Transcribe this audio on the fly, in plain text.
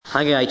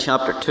Haggai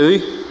chapter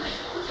 2.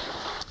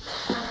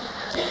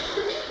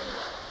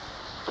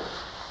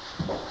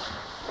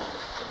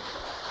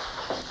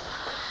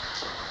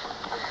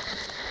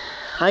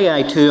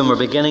 Haggai 2, and we're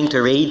beginning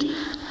to read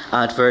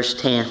at verse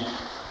 10.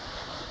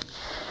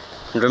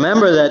 And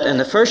remember that in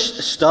the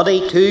first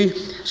study, 2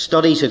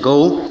 studies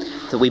ago,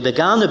 that we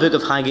began the book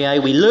of Haggai,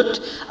 we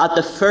looked at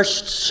the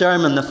first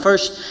sermon, the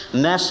first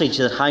message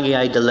that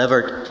Haggai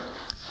delivered.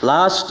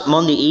 Last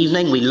Monday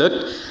evening we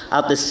looked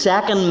at the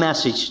second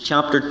message,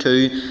 chapter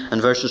 2 and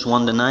verses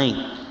 1 to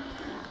 9.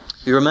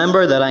 You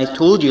remember that I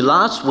told you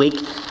last week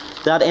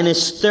that in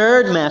his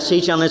third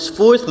message and his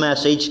fourth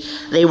message,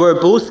 they were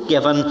both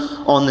given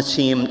on the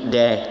same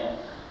day.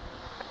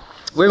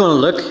 We're going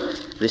to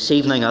look this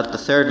evening at the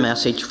third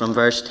message from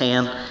verse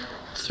 10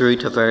 through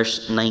to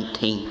verse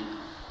 19.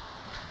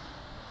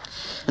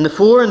 In the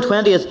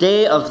 24th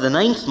day of the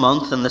 9th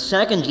month, in the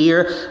 2nd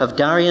year of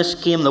Darius,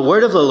 came the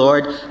word of the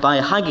Lord by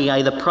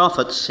Haggai the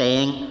prophet,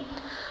 saying,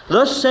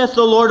 Thus saith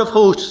the Lord of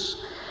hosts,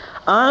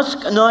 Ask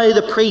now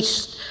the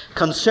priest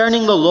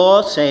concerning the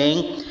law,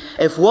 saying,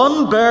 If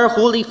one bear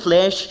holy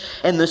flesh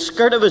in the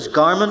skirt of his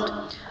garment,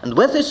 and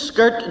with his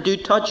skirt do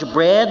touch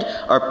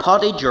bread, or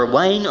pottage, or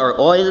wine, or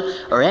oil,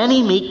 or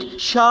any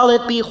meat, shall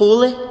it be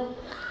holy?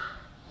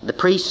 The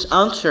priests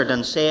answered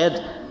and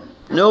said,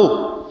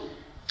 No.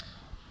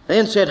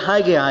 Then said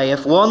Haggai,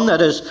 If one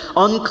that is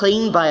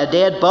unclean by a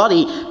dead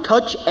body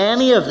touch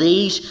any of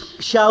these,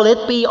 shall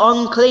it be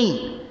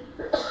unclean?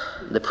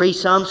 The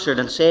priests answered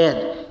and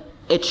said,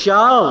 It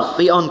shall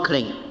be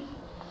unclean.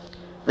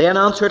 Then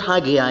answered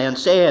Haggai and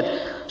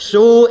said,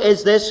 So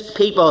is this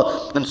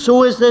people, and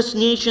so is this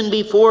nation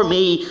before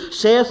me,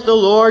 saith the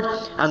Lord,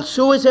 and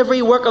so is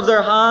every work of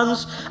their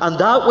hands, and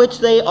that which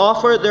they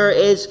offer there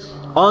is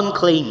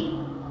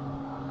unclean.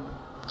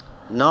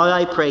 Now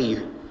I pray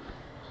you,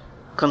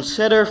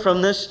 consider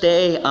from this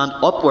day and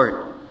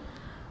upward,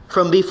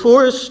 from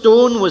before a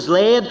stone was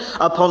laid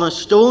upon a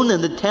stone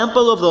in the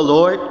temple of the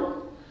Lord,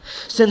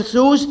 since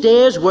those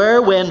days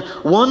were when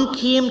one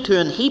came to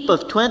an heap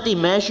of 20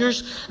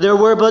 measures, there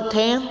were but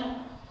 10.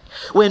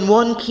 When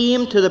one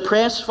came to the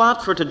press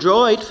fat for to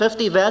draw out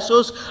 50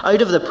 vessels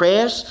out of the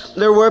press,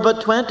 there were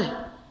but 20.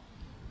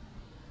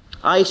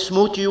 I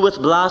smote you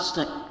with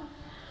blasting,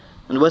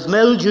 and with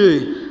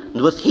mildew,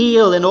 and with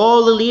hail in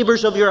all the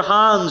labours of your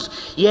hands,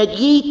 yet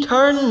ye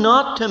turn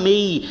not to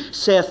me,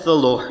 saith the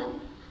Lord.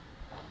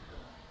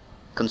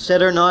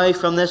 Consider now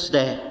from this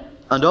day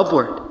and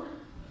upward,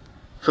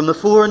 from the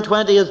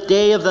 24th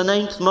day of the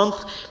 9th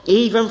month,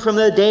 even from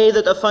the day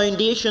that the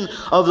foundation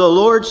of the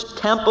Lord's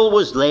temple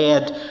was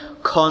laid,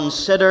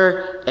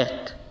 consider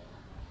it.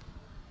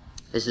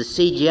 Is the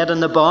seed yet in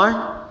the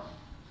barn?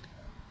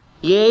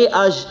 Yea,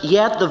 as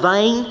yet the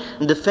vine,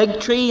 and the fig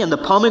tree, and the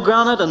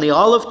pomegranate, and the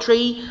olive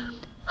tree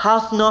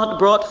hath not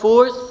brought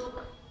forth?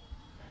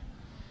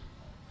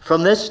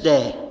 From this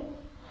day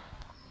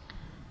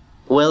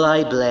will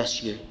I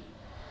bless you.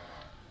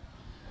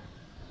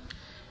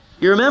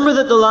 You remember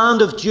that the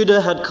land of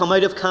Judah had come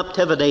out of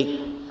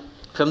captivity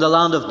from the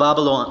land of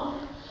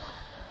Babylon.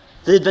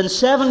 They had been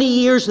 70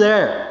 years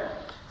there.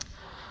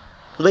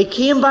 They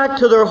came back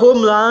to their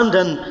homeland,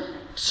 and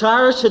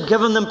Cyrus had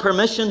given them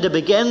permission to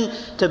begin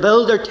to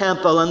build their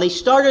temple, and they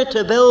started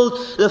to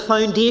build the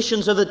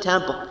foundations of the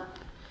temple.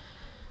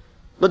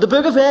 But the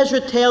book of Ezra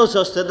tells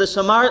us that the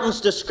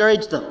Samaritans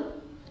discouraged them.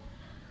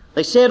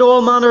 They said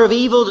all manner of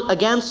evil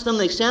against them.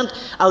 They sent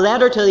a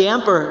letter to the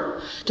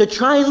emperor to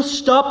try and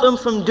stop them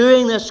from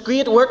doing this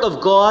great work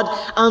of God,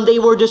 and they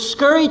were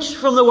discouraged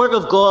from the work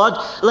of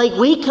God like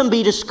we can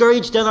be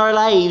discouraged in our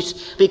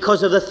lives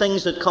because of the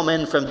things that come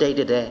in from day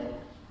to day.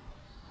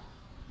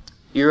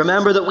 You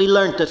remember that we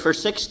learnt that for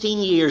 16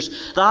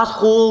 years that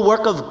whole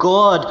work of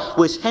God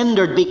was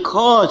hindered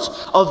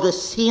because of the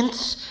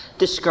saints'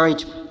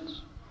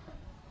 discouragement.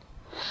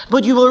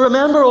 But you will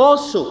remember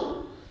also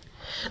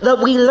that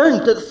we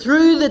learnt that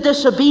through the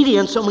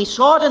disobedience, and we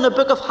saw it in the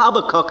book of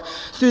Habakkuk,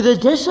 through the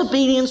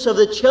disobedience of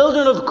the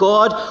children of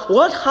God,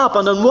 what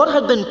happened and what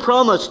had been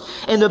promised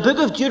in the book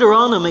of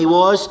Deuteronomy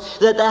was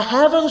that the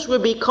heavens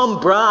would become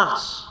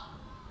brass,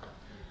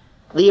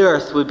 the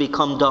earth would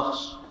become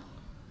dust.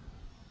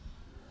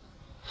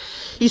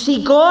 You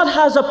see, God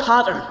has a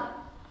pattern.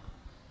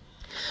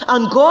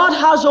 And God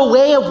has a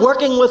way of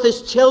working with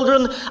His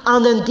children,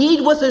 and indeed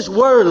with His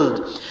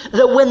world,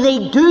 that when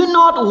they do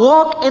not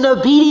walk in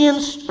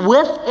obedience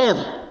with Him,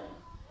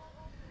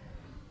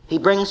 He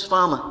brings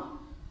famine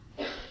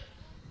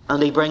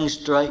and He brings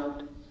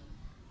drought.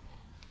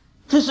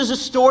 This is a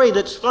story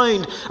that's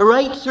found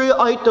right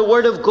throughout the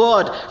Word of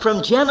God,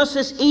 from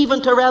Genesis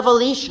even to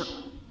Revelation.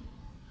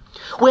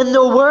 When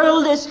the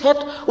world is hit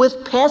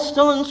with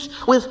pestilence,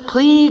 with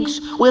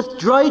plagues, with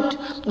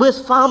drought,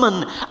 with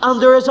famine,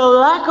 and there is a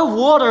lack of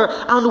water,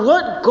 and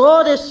what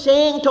God is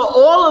saying to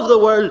all of the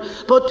world,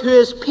 but to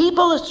His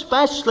people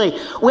especially,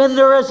 when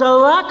there is a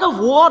lack of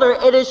water,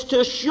 it is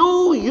to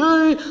show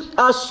you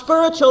a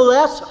spiritual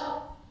lesson.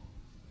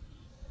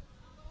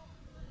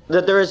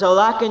 That there is a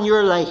lack in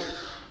your life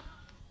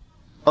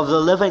of the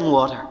living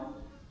water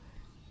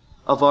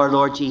of our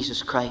Lord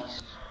Jesus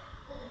Christ.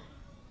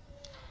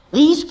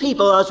 These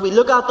people, as we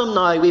look at them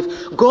now,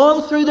 we've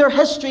gone through their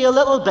history a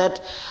little bit,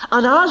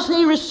 and as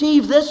they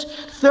receive this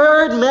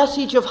third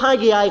message of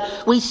Haggai,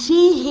 we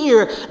see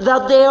here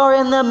that they are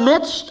in the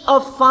midst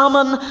of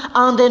famine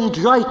and in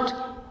drought.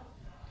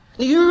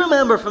 Now you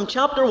remember from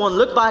chapter 1,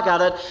 look back at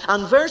it,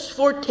 and verse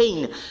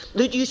 14,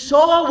 that you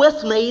saw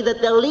with me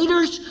that the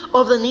leaders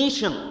of the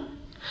nation,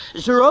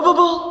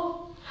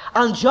 Zerubbabel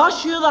and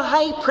Joshua the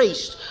high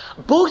priest,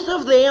 both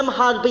of them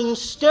had been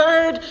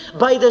stirred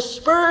by the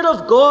Spirit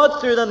of God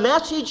through the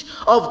message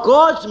of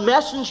God's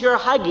messenger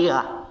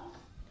Haggai.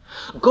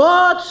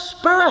 God's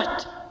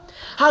Spirit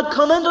had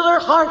come into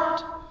their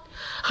heart,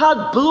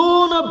 had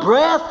blown a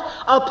breath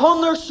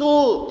upon their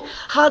soul,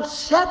 had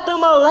set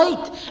them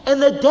alight in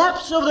the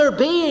depths of their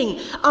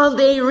being, and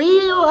they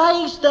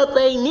realized that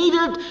they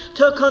needed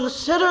to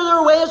consider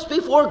their ways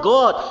before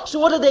God. So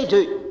what did they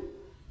do?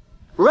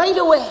 Right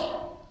away,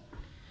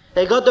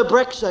 they got the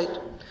bricks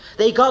out.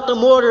 They got the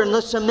mortar and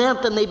the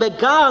cement, and they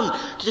began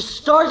to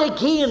start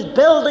again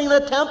building the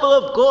temple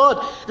of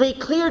God. They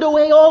cleared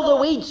away all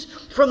the weeds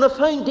from the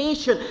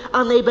foundation,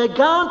 and they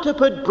began to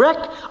put brick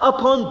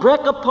upon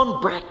brick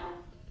upon brick.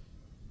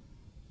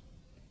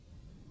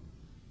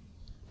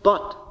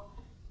 But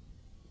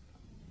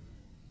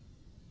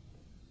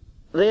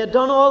they had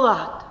done all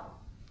that.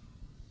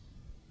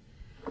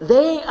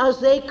 They, as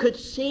they could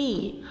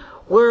see,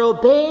 were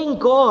obeying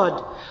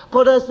God.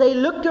 But as they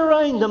looked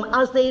around them,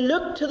 as they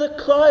looked to the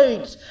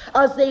clouds,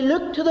 as they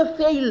looked to the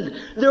field,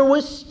 there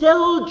was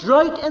still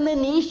drought in the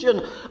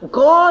nation.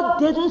 God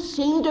didn't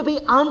seem to be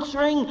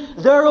answering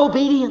their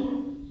obedience.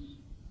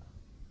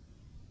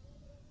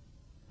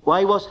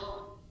 Why was it?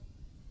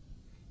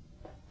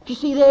 You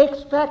see, they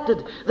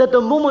expected that the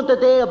moment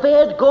that they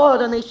obeyed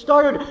God and they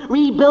started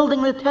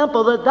rebuilding the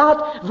temple,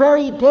 that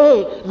very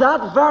day,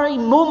 that very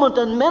moment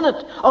and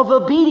minute of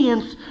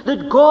obedience,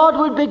 that God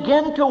would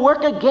begin to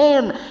work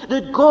again,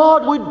 that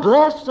God would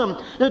bless them,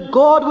 that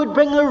God would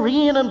bring the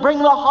rain and bring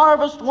the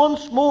harvest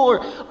once more.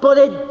 But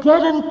it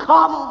didn't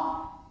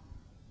come.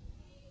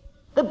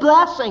 The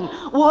blessing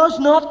was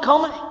not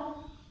coming.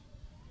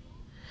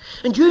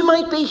 And you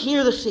might be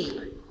here this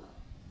evening,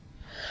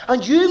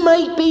 and you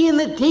might be in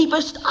the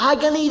deepest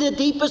agony, the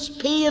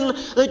deepest pain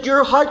that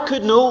your heart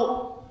could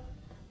know.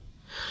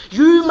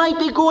 You might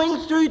be going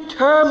through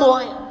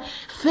turmoil,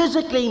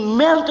 physically,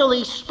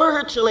 mentally,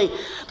 spiritually,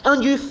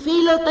 and you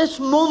feel at this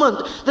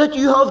moment that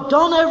you have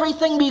done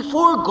everything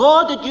before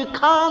God that you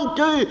can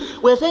do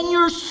within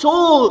your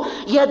soul,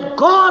 yet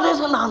God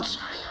isn't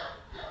answering.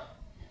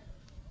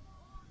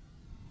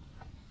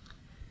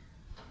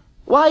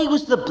 Why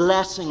was the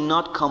blessing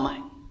not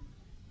coming?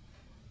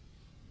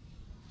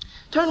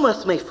 Turn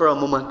with me for a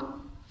moment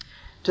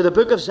to the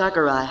book of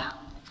Zechariah.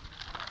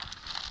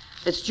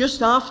 It's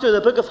just after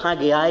the book of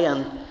Haggai,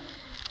 and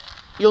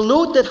you'll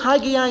note that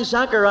Haggai,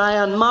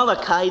 Zechariah, and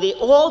Malachi, they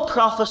all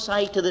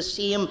prophesy to the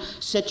same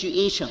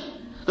situation.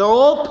 They're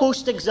all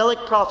post-exilic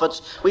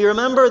prophets. We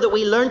remember that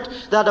we learnt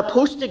that a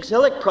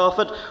post-exilic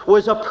prophet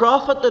was a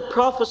prophet that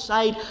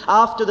prophesied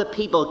after the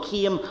people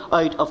came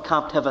out of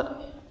captivity.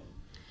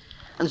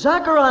 And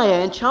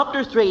Zechariah in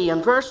chapter 3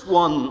 and verse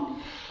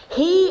 1,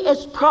 he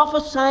is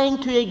prophesying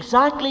to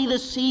exactly the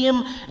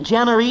same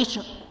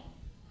generation.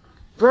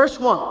 Verse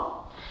 1.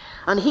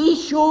 And he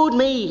showed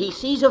me, he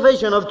sees a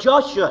vision of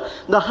Joshua,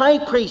 the high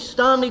priest,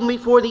 standing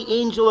before the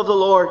angel of the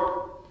Lord,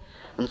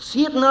 and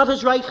Satan at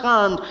his right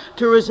hand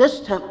to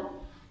resist him.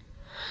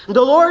 And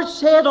the Lord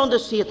said unto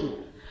Satan,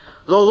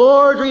 The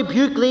Lord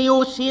rebuke thee,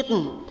 O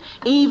Satan,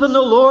 even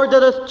the Lord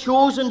that hath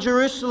chosen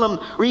Jerusalem,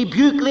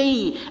 rebuke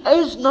thee.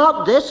 Is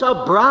not this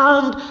a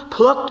brand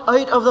plucked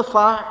out of the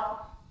fire?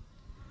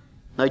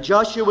 Now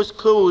Joshua was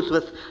clothed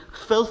with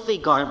filthy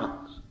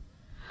garments,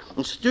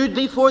 and stood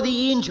before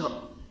the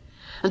angel.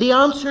 And he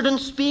answered and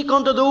spake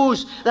unto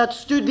those that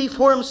stood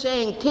before him,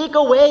 saying, Take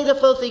away the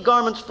filthy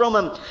garments from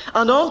him.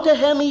 And unto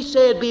him he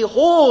said,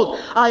 Behold,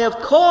 I have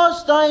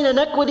caused thine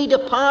iniquity to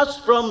pass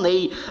from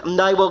thee, and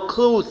I will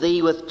clothe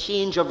thee with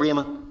change of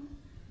raiment.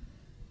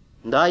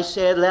 And I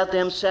said, Let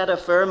them set a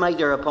fair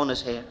mitre upon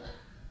his head.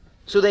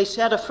 So they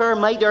set a fair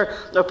mitre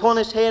upon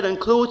his head, and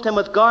clothed him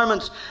with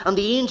garments. And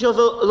the angel of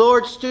the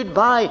Lord stood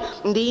by.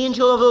 And the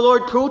angel of the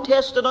Lord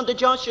protested unto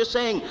Joshua,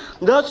 saying,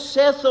 Thus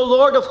saith the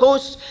Lord of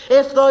hosts,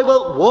 If thou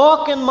wilt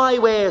walk in my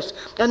ways,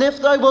 and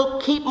if thou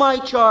wilt keep my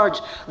charge,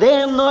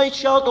 then thou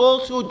shalt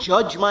also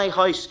judge my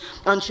house,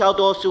 and shalt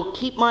also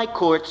keep my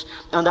courts,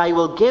 and I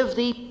will give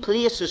thee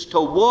places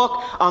to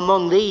walk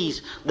among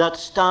these that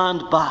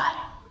stand by.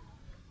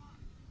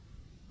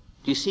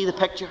 Do you see the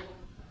picture?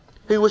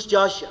 Who was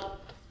Joshua?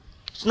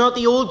 It's not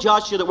the old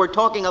Joshua that we're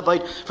talking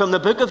about from the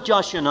book of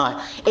Joshua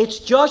now. It's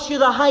Joshua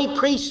the high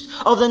priest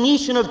of the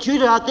nation of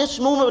Judah at this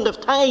moment of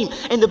time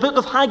in the book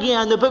of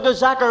Haggai and the book of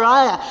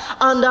Zechariah.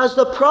 And as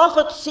the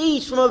prophet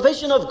sees from a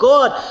vision of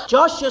God,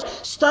 Joshua's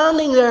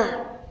standing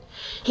there.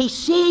 He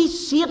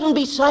sees Satan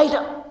beside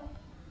him.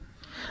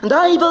 And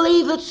I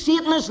believe that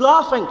Satan is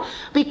laughing,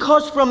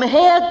 because from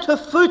head to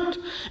foot,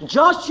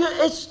 Joshua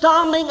is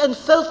standing in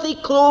filthy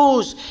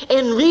clothes,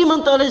 in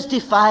raiment that is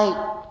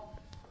defiled.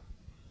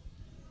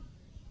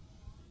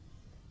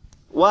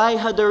 Why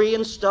had the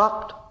rain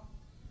stopped?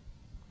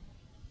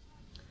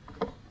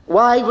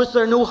 Why was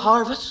there no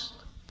harvest?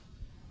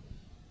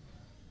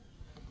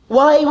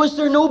 Why was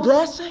there no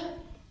blessing?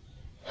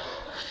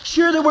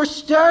 Sure, they were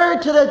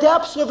stirred to the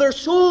depths of their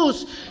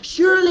souls.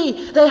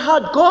 Surely they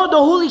had God, the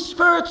Holy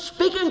Spirit,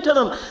 speaking to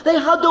them. They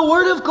had the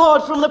Word of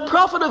God from the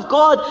prophet of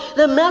God,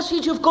 the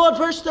message of God,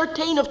 verse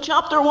 13 of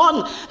chapter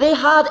 1. They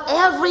had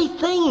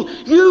everything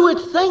you would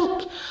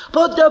think,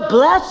 but the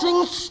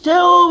blessing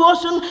still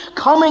wasn't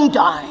coming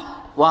down.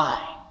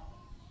 Why?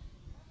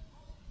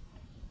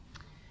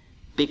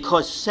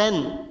 Because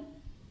sin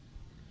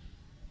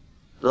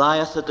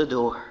lieth at the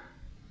door.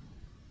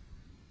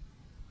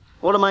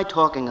 What am I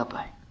talking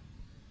about?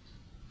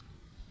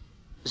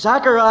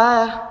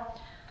 Zechariah,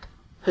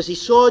 as he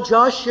saw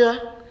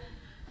Joshua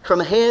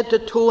from head to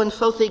toe in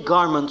filthy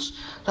garments,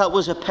 that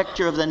was a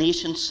picture of the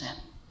nation's sin.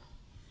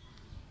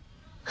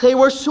 They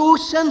were so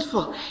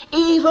sinful,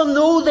 even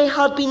though they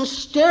had been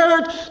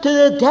stirred to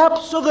the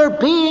depths of their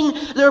being,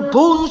 their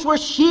bones were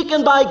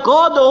shaken by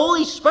God, the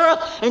Holy Spirit.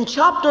 In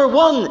chapter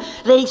 1,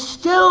 they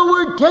still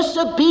were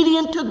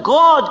disobedient to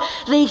God.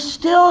 They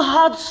still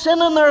had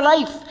sin in their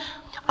life.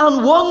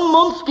 And 1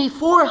 month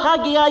before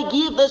Haggai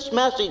gave this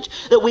message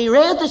that we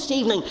read this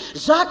evening,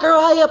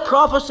 Zechariah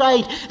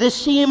prophesied the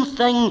same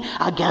thing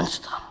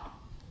against them.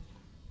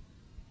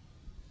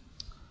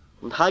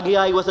 And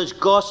Haggai, with his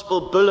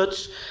gospel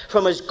bullets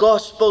from his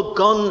gospel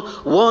gun,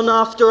 one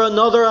after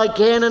another,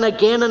 again and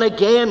again and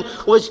again,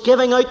 was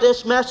giving out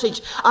this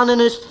message. And in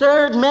his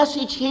third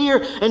message here,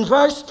 in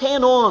verse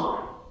 10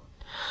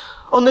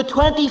 on the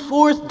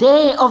 24th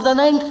day of the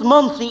 9th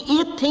month, the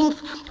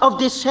 18th of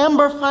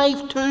December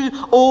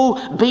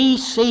 520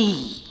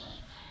 BC,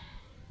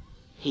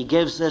 he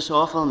gives this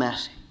awful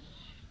message.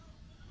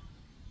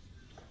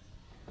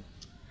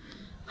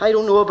 I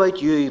don't know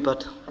about you,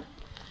 but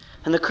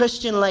in the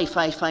Christian life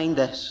I find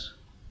this.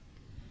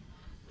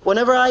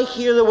 Whenever I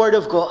hear the Word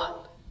of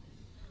God,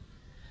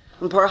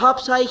 and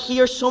perhaps I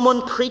hear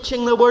someone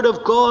preaching the Word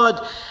of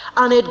God,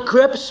 and it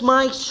grips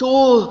my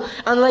soul,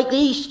 and like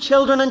these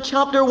children in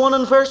chapter 1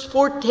 and verse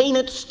 14,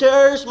 it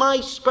stirs my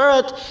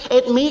spirit.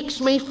 It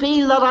makes me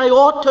feel that I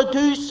ought to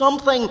do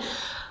something.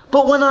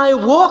 But when I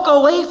walk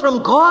away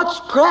from God's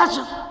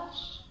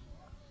presence,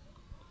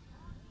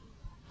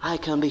 I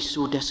can be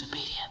so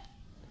disobedient.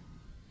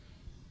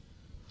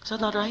 Is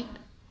that not right?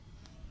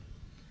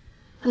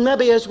 And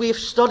maybe as we've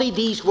studied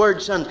these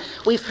words and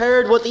we've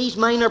heard what these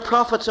minor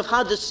prophets have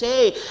had to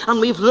say, and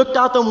we've looked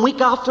at them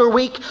week after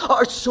week,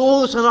 our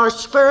souls and our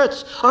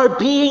spirits, our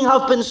being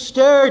have been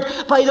stirred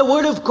by the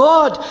Word of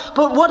God.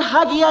 But what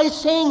Haggai is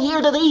saying here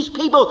to these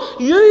people,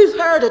 you've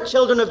heard it,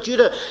 children of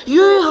Judah.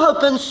 You have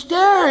been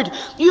stirred.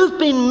 You've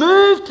been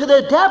moved to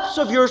the depths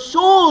of your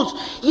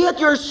souls, yet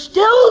you're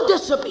still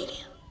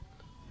disobedient.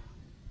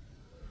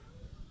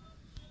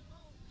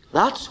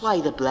 That's why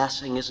the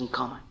blessing isn't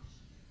coming.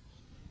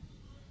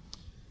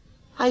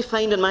 I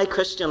find in my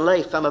Christian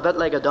life I'm a bit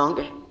like a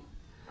donkey.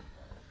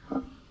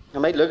 I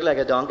might look like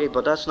a donkey,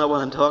 but that's not what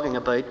I'm talking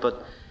about.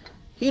 But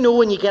you know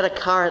when you get a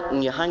carrot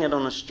and you hang it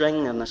on a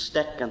string and a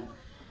stick and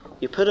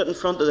you put it in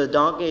front of the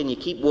donkey and you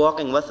keep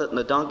walking with it and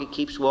the donkey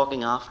keeps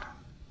walking after.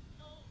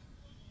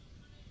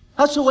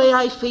 That's the way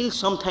I feel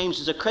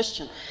sometimes as a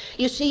Christian.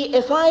 You see,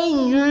 if I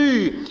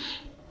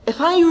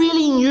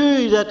really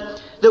knew that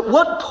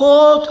what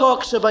Paul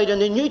talks about in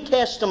the New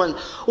Testament,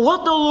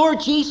 what the Lord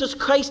Jesus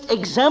Christ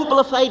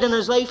exemplified in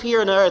his life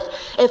here on earth,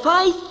 if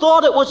I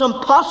thought it was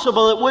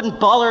impossible, it wouldn't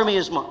bother me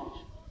as much.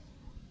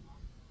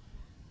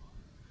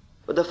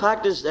 But the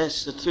fact is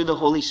this, that through the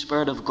Holy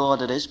Spirit of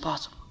God it is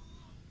possible.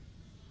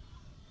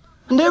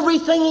 And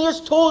everything he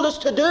has told us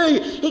to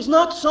do, he's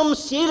not some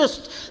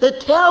sadist that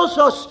tells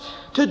us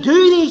to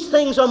do these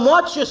things and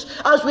watch us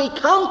as we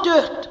can't do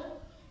it.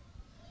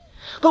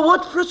 But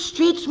what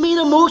frustrates me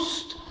the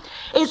most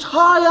is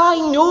how I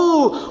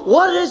know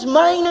what is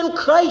mine in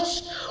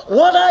Christ,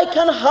 what I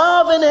can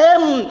have in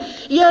Him,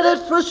 yet it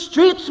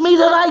frustrates me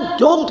that I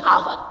don't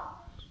have it.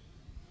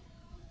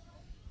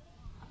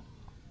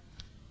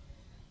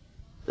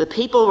 The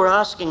people were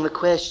asking the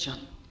question,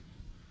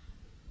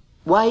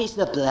 why is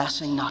the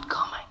blessing not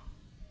coming?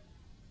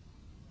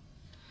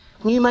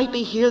 And you might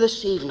be here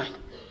this evening,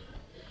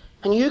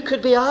 and you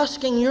could be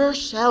asking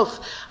yourself,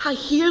 I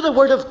hear the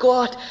Word of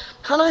God,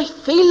 and I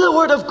feel the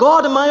Word of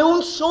God in my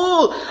own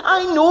soul.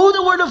 I know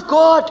the Word of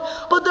God,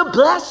 but the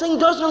blessing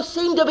doesn't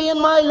seem to be in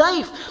my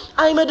life.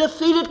 I'm a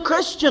defeated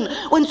Christian.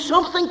 When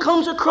something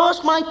comes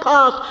across my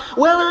path,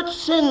 whether it's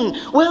sin,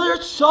 whether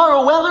it's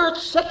sorrow, whether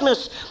it's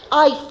sickness,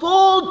 I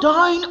fall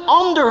down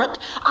under it.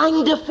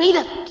 I'm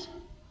defeated.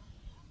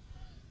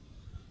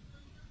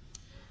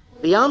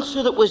 The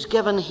answer that was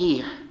given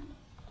here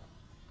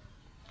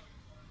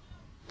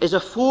is a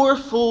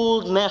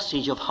fourfold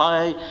message of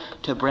how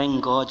to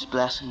bring God's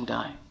blessing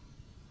down.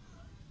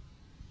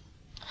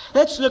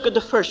 Let's look at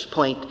the first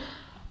point.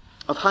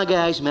 of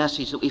Haggai's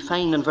message that we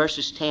find in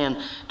verses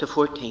 10 to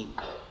 14.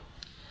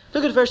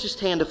 Look at verses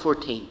 10 to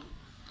 14.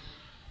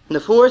 In the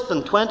 4th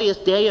and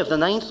 20th day of the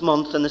 9th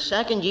month, in the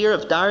 2nd year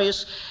of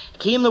Darius,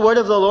 came the word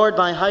of the Lord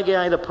by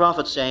Haggai the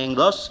prophet, saying,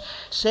 Thus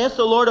saith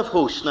the Lord of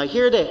hosts. Now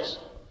hear this.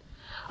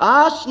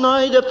 Ask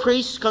now the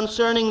priests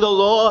concerning the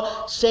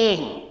law,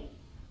 saying.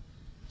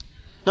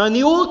 Now in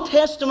the Old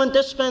Testament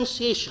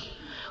dispensation,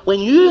 when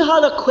you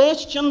had a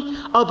question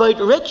about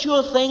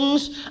ritual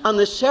things and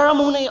the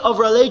ceremony of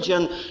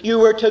religion, you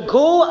were to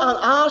go and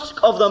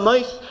ask of the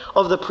mouth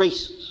of the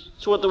priests.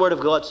 That's what the Word of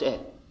God said.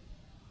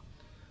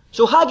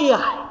 So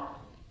Haggai,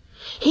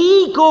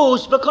 he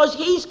goes because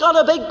he's got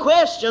a big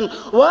question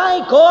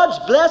why God's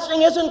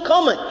blessing isn't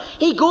coming.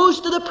 He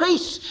goes to the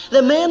priests,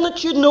 the men that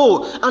should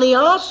know, and he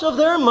asks of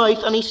their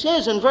mouth, and he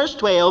says in verse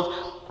 12,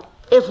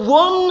 If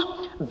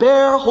one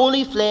bear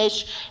holy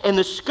flesh in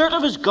the skirt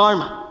of his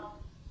garment,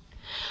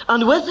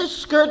 and with his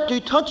skirt do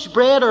touch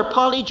bread or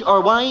pottage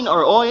or wine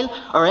or oil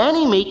or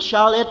any meat,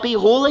 shall it be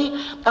holy?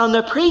 And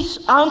the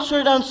priests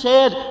answered and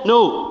said,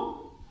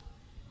 No.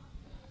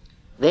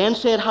 Then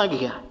said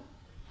Haggai,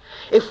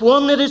 If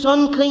one that is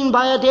unclean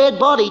by a dead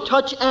body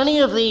touch any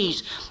of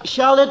these,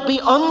 shall it be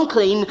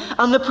unclean?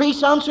 And the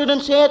priests answered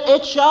and said,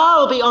 It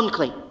shall be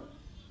unclean.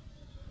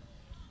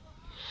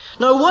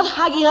 Now what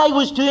Haggai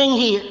was doing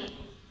here,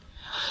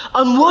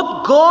 and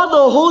what God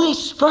the Holy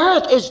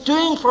Spirit is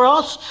doing for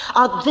us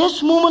at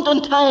this moment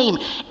in time,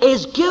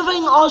 is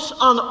giving us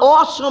an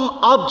awesome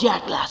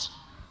object lesson.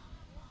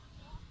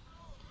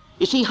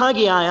 You see,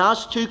 Haggai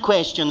asked 2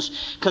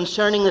 questions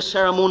concerning the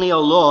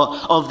ceremonial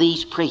law of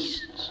these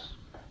priests.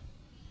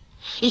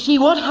 You see,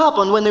 what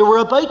happened when they were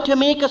about to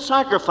make a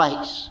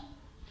sacrifice?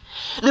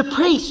 The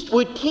priest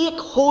would take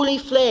holy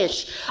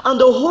flesh, and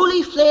the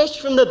holy flesh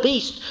from the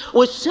beast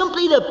was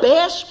simply the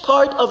best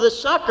part of the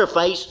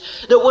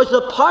sacrifice, that was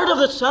the part of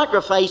the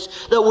sacrifice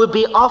that would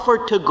be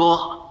offered to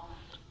God.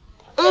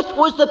 It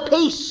was the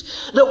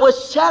piece that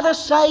was set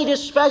aside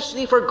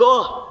especially for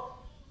God.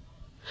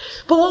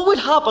 But what would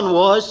happen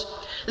was,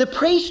 the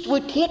priest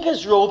would take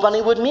his robe and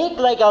he would make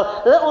like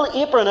a little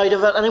apron out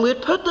of it, and he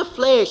would put the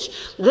flesh,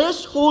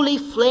 this holy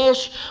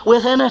flesh,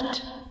 within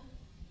it.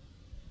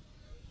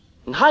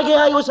 And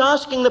Haggai was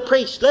asking the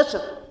priest,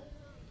 listen,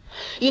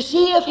 you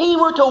see, if he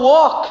were to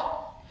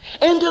walk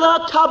into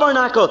that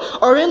tabernacle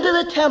or into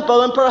the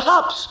temple, and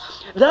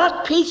perhaps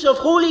that piece of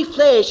holy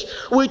flesh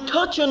would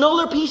touch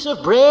another piece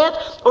of bread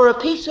or a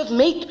piece of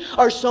meat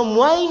or some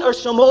wine or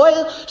some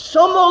oil,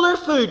 some other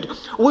food,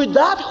 would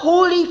that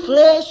holy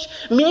flesh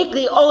make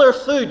the other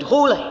food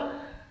holy?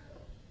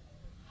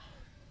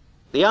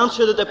 The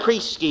answer that the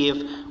priest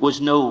gave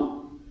was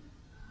no.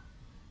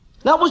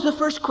 That was the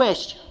first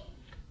question.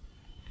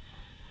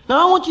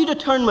 Now I want you to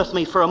turn with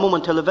me for a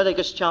moment to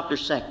Leviticus chapter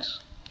 6.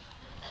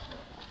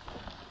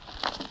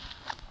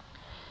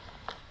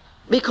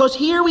 Because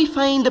here we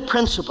find the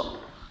principle.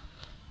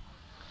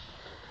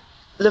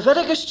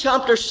 Leviticus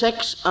chapter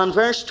 6 and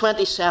verse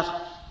 27.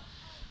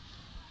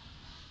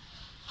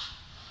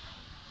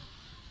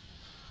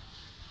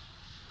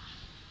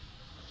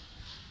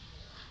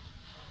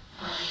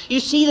 You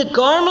see, the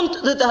garment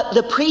that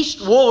the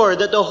priest wore,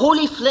 that the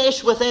holy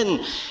flesh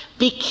within,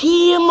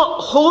 became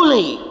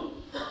holy.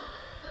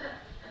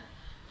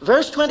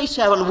 Verse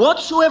 27,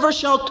 Whatsoever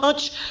shall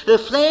touch the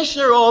flesh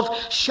thereof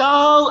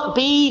shall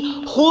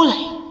be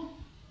holy.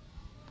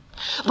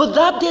 But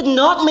that did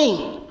not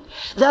mean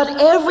that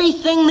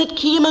everything that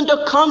came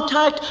into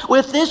contact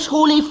with this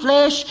holy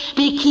flesh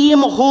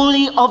became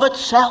holy of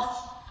itself.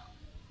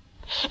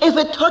 If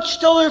it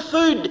touched other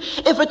food,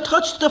 if it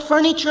touched the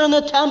furniture in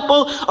the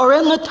temple or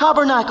in the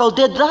tabernacle,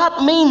 did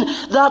that mean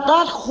that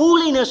that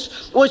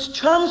holiness was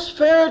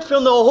transferred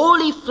from the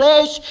holy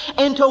flesh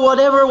into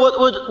whatever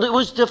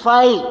was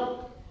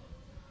defiled?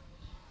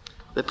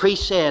 The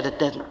priest said it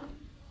didn't.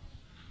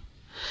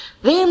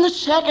 Then the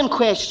second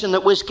question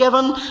that was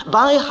given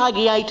by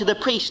Haggai to the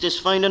priest is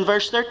found in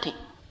verse 13.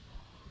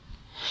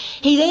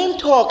 He then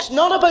talks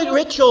not about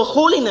ritual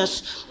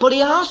holiness, but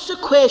he asks a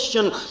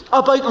question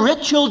about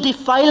ritual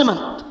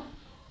defilement.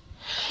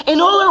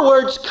 In other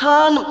words,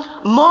 can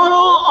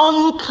moral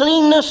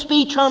uncleanness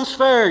be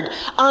transferred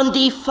and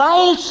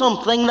defile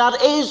something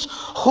that is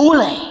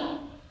holy?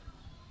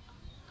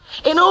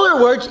 In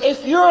other words,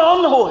 if you're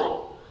unholy,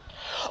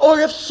 or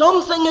if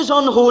something is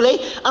unholy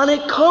and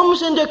it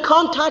comes into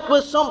contact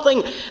with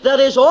something that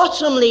is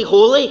awesomely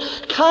holy,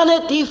 can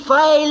it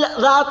defile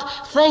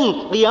that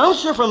thing? The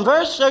answer from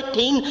verse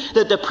 13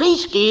 that the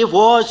priest gave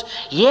was,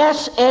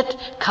 yes, it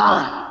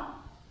can.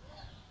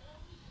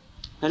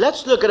 Now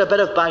let's look at a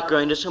bit of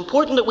background. It's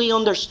important that we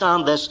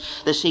understand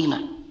this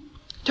evening.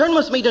 Turn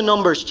with me to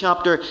Numbers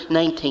chapter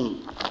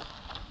 19.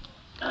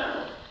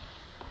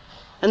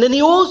 And in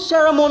the old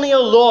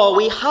ceremonial law,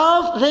 we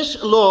have this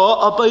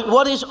law about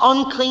what is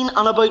unclean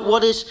and about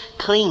what is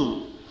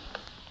clean.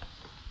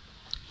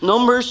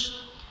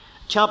 Numbers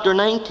chapter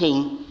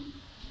 19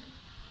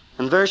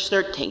 and verse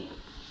 13.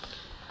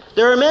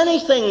 There are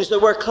many things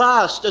that were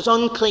classed as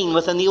unclean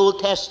within the Old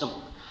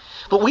Testament.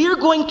 But we are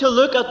going to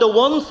look at the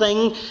one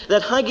thing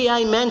that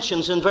Haggai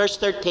mentions in verse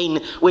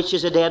 13, which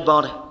is a dead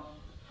body.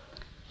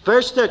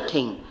 Verse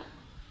 13.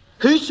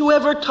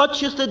 Whosoever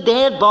toucheth the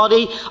dead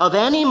body of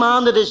any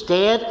man that is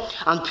dead,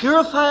 and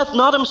purifieth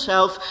not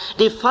himself,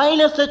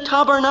 defileth the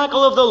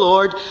tabernacle of the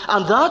Lord,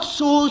 and that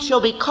soul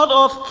shall be cut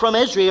off from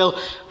Israel,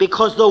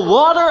 because the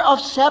water of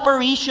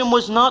separation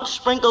was not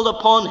sprinkled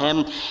upon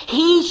him.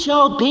 He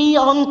shall be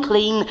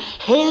unclean,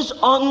 his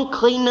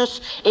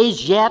uncleanness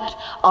is yet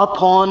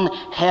upon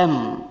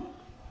him.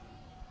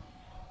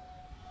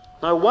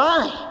 Now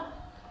why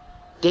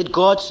did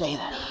God say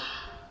that?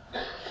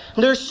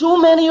 There's so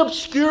many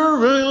obscure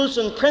rules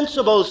and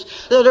principles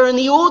that are in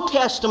the Old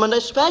Testament,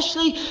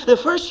 especially the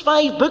first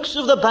 5 books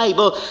of the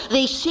Bible.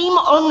 They seem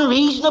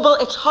unreasonable.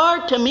 It's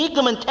hard to make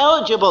them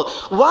intelligible.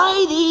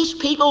 Why these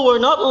people were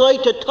not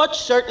allowed to touch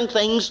certain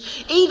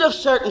things, eat of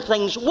certain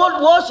things.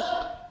 What was it?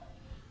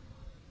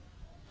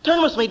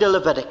 Turn with me to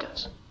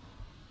Leviticus.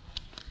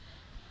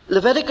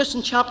 Leviticus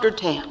in chapter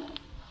 10.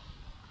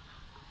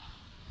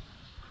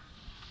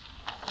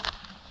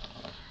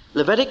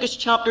 Leviticus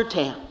chapter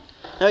 10.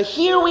 Now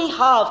here we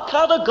have,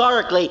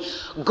 categorically,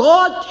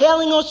 God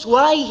telling us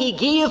why He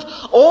gave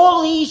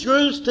all these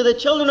rules to the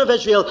children of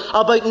Israel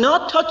about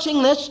not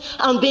touching this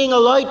and being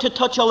allowed to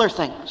touch other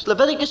things.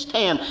 Leviticus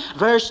 10,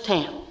 verse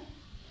 10.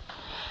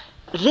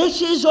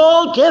 This is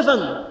all given,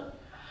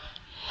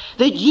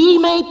 that ye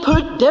may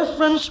put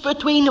difference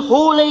between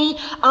holy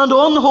and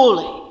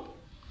unholy,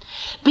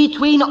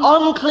 between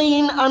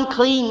unclean and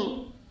clean,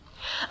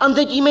 and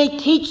that ye may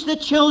teach the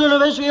children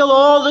of Israel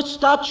all the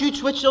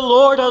statutes which the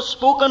Lord has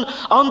spoken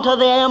unto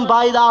them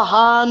by the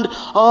hand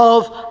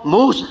of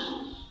Moses.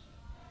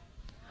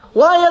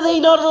 Why are they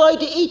not allowed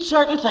to eat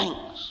certain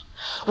things?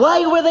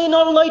 Why were they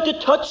not allowed to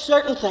touch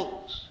certain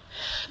things?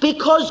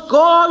 Because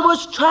God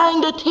was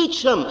trying to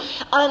teach them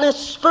in a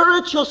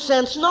spiritual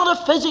sense, not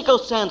a physical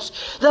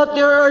sense, that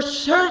there are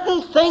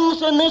certain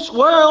things in this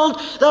world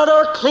that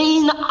are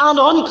clean and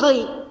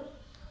unclean.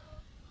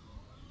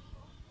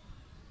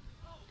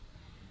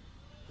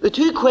 The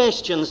 2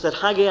 questions that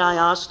Haggai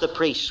asked the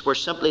priests were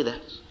simply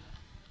this.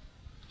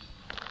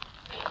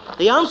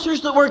 The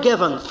answers that were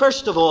given,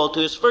 first of all, to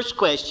his first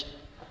question,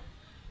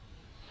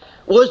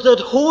 was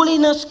that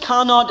holiness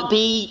cannot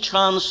be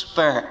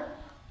transferred.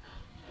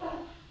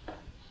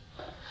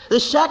 The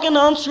second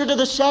answer to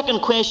the second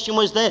question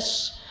was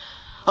this.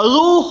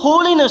 Although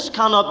holiness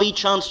cannot be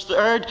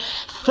transferred,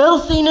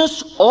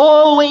 filthiness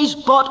always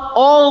but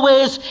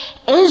always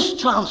is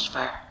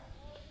transferred.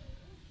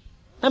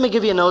 Let me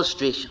give you an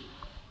illustration.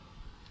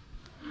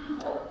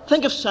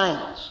 Think of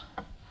science.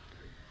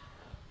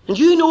 And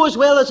you know as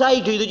well as I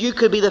do that you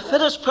could be the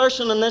fittest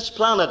person on this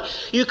planet.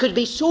 You could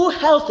be so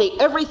healthy,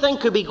 everything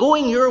could be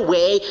going your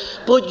way,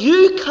 but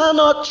you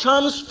cannot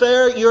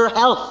transfer your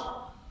health.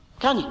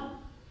 Can you?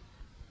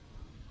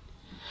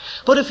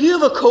 But if you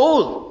have a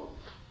cold,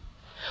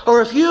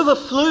 or if you have a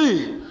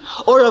flu,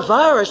 or a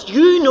virus,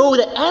 you know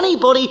that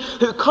anybody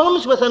who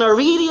comes within a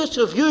radius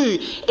of you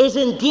is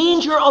in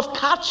danger of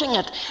catching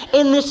it.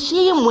 In the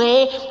same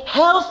way,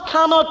 health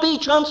cannot be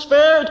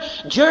transferred.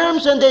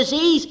 Germs and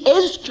disease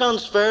is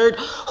transferred.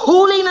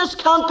 Holiness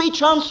can't be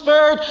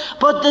transferred.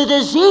 But the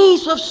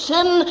disease of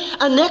sin,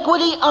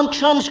 iniquity and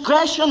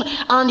transgression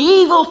and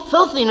evil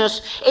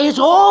filthiness is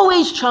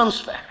always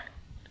transferred.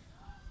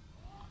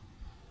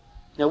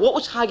 Now, what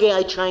was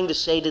Haggai trying to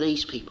say to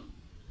these people?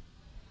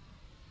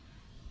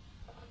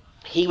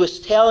 He was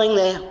telling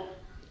them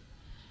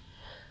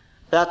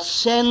that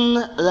sin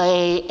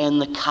lay in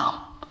the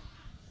camp.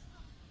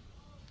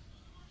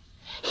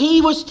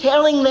 He was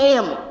telling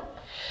them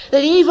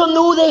that even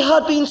though they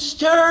had been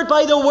stirred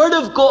by the Word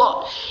of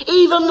God,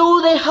 even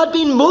though they had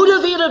been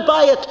motivated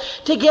by it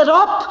to get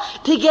up,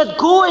 to get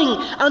going,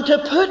 and to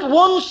put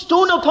one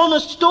stone upon a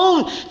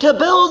stone to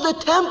build the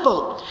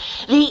temple,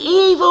 the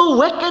evil,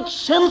 wicked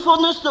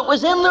sinfulness that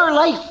was in their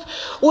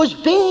life was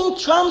being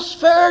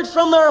transferred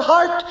from their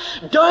heart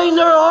down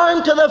their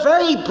arm to the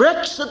very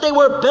bricks that they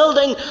were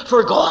building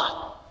for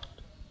God.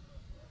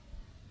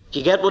 Do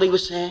you get what he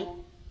was saying?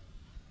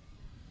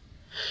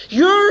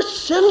 Your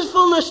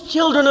sinfulness,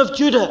 children of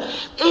Judah,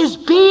 is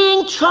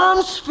being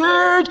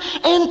transferred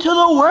into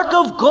the work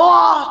of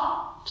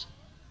God.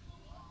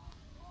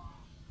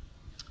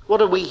 What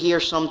did we hear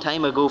some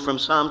time ago from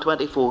Psalm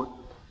 24?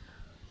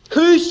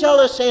 Who shall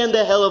ascend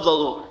the hill of the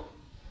Lord?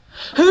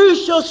 Who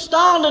shall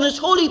stand in his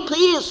holy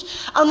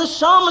place? And the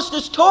psalmist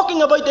is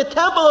talking about the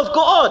temple of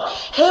God.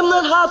 Him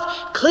that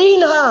hath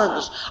clean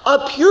hands,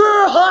 a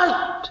pure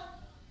heart.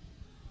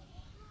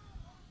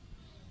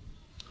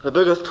 The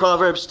book of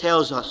Proverbs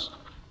tells us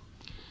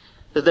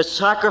that the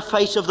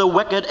sacrifice of the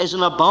wicked is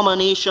an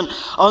abomination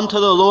unto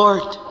the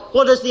Lord.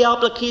 What is the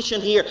application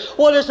here?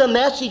 What is the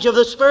message of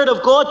the Spirit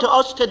of God to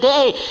us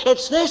today?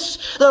 It's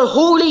this: the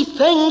holy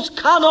things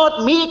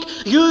cannot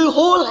make you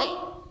holy.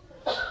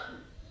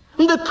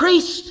 And the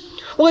priest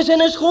was in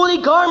his holy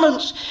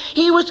garments.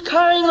 He was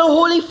carrying the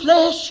holy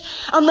flesh,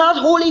 and that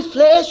holy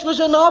flesh was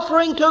an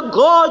offering to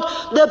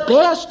God, the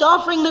best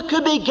offering that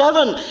could be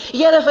given.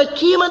 Yet if it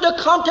came into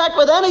contact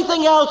with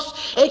anything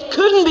else, it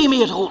couldn't be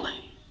made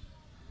holy.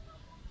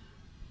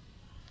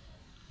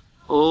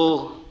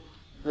 Oh,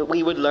 that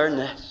we would learn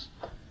this.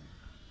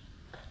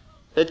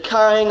 That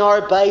carrying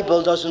our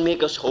Bible doesn't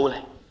make us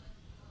holy.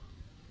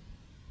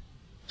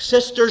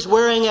 Sisters,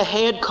 wearing a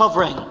head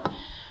covering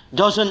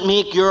doesn't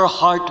make your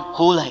heart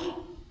holy.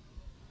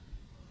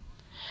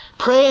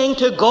 Praying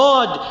to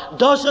God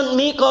doesn't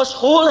make us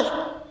holy.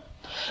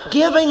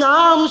 Giving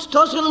alms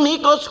doesn't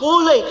make us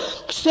holy.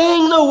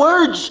 Saying the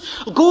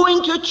words,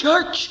 going to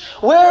church,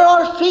 where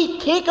our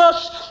feet take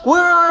us,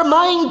 where our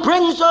mind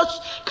brings us,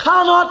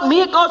 cannot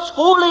make us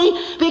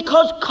holy,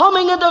 because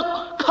coming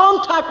into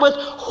contact with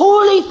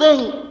holy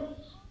things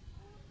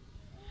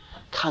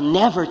can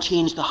never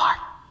change the heart.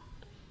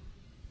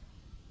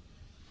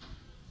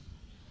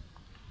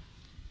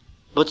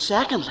 But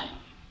secondly,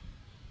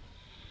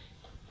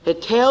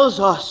 it tells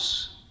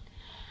us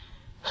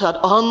that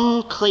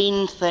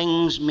unclean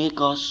things make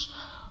us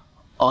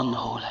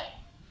unholy.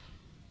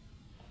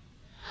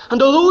 And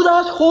although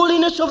that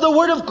holiness of the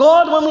Word of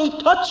God, when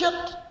we touch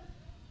it,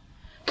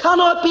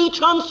 cannot be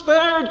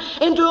transferred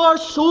into our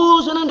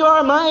souls and into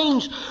our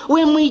minds,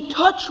 when we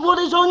touch what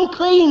is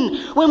unclean,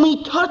 when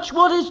we touch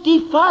what is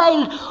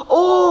defiled,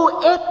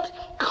 oh, it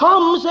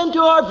comes into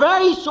our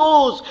very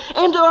souls,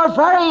 into our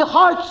very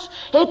hearts.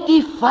 It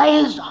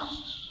defiles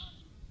us.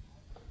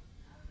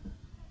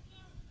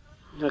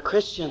 Now,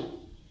 Christian,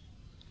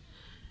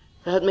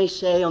 let me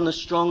say on the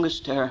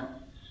strongest term,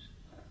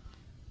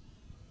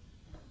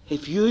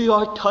 if you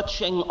are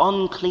touching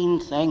unclean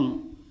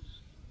things,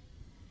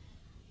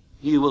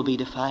 you will be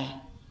defiled.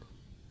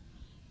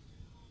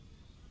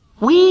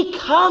 We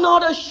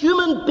cannot, as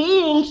human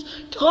beings,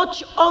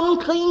 touch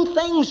unclean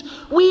things.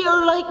 We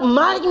are like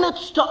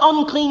magnets to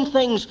unclean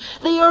things.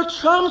 They are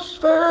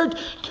transferred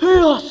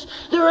to us.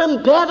 They're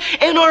embedded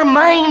in our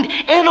mind,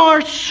 in our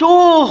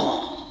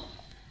soul.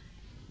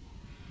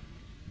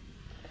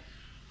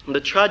 And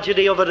the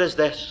tragedy of it is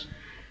this.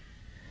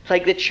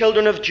 Like the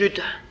children of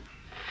Judah,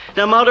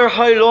 no matter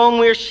how long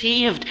we're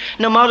saved,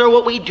 no matter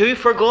what we do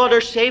for God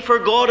or say for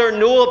God or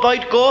know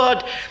about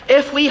God,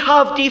 if we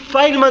have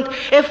defilement,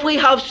 if we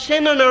have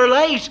sin in our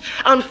lives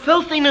and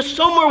filthiness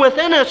somewhere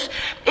within us,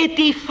 it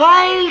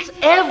defiles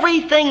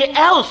everything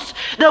else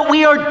that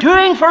we are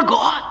doing for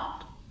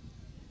God.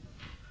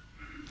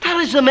 That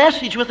is the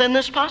message within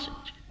this passage.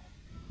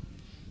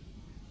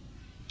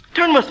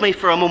 Turn with me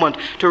for a moment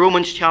to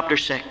Romans chapter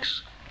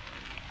 6.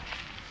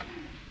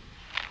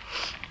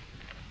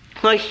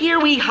 Now here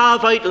we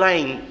have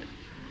outlined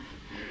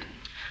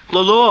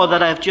the law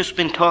that I've just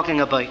been talking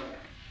about.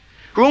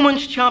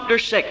 Romans chapter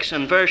 6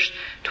 and verse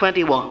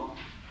 21.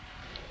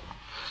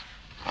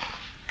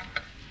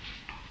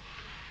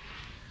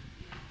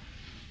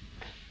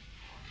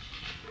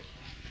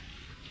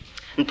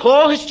 And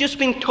Paul has just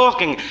been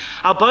talking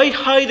about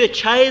how the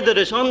child that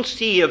is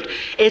unsaved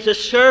is a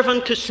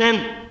servant to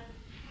sin.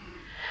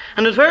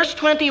 And in verse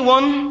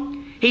 21,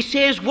 he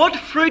says, "What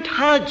fruit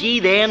had ye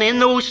then in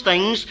those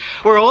things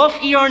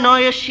whereof ye are now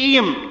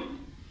ashamed?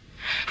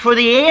 For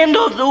the end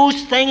of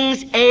those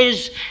things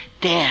is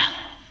death."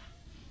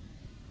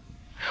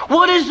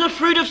 What is the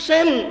fruit of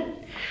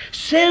sin?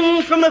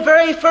 Sin, from the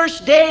very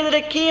first day that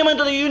it came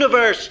into the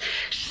universe,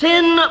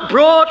 sin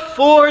brought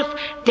forth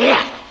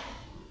death.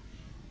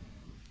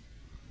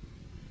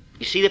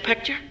 You see the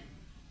picture?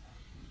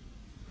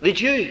 The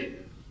Jew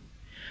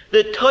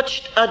that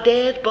touched a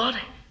dead body.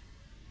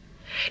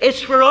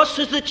 It's for us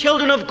as the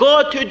children of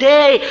God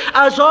today,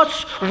 as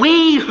us,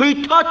 we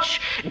who touch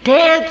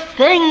dead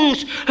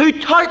things, who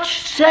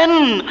touch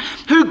sin,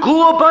 who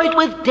go about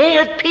with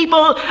dead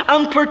people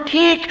and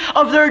partake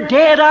of their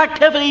dead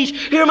activities.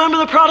 You remember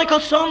the prodigal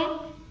son?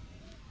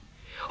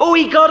 Oh,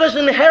 he got his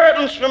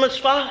inheritance from his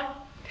father.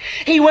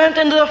 He went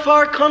into the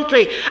far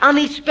country and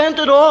he spent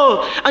it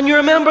all. And you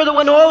remember that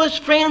when all his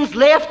friends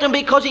left him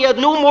because he had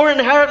no more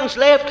inheritance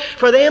left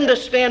for them to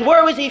spend,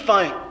 where was he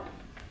found?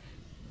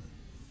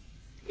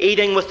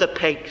 Eating with the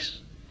pigs.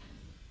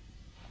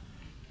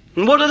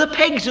 And what are the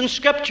pigs in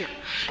Scripture?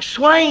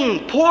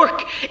 Swine,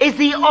 pork is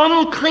the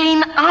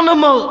unclean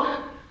animal.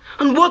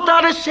 And what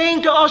that is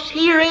saying to us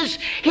here is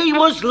he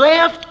was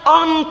left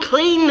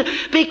unclean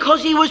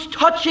because he was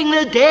touching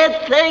the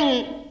dead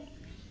thing.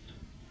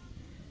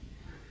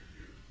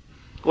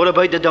 What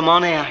about the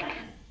demoniac?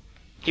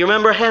 Do you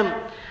remember him?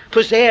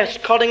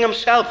 Possessed, cutting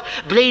himself,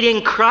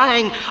 bleeding,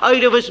 crying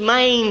out of his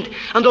mind.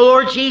 And the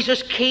Lord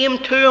Jesus came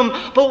to him.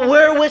 But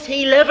where was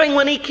he living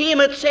when he came?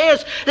 It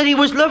says that he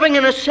was living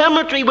in a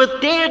cemetery with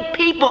dead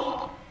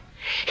people.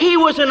 He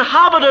was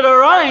inhabited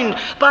around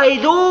by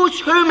those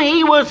whom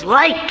he was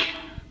like.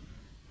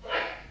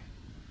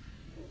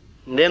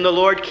 And then the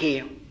Lord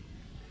came.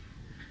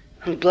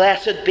 And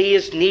blessed be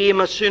his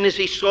name. As soon as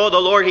he saw the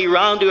Lord, he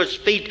ran to his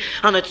feet.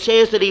 And it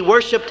says that he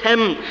worshipped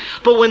him.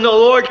 But when the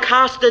Lord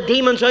cast the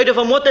demons out of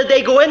him, what did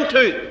they go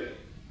into?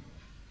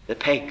 The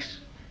pigs.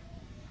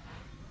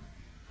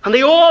 And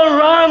they all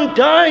ran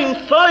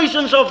down,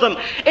 thousands of them,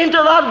 into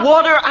that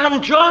water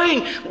and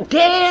drowned.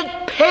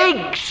 Dead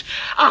pigs.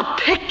 A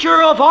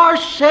picture of our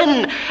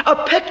sin.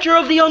 A picture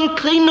of the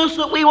uncleanness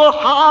that we will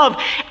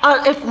have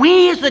if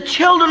we as the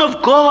children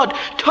of God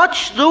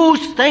touch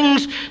those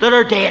things that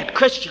are dead.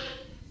 Christian,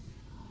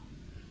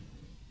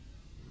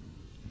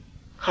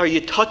 are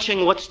you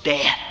touching what's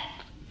dead?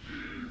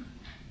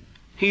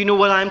 You know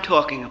what I'm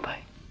talking about.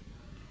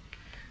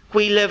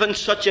 We live in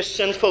such a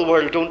sinful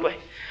world, don't we?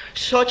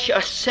 Such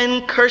a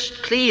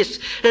sin-cursed place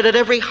that at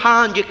every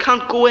hand you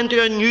can't go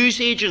into a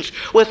newsagent's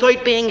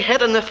without being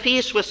hit in the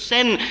face with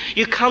sin.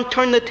 You can't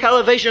turn the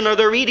television or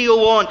the radio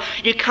on.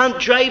 You can't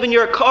drive in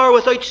your car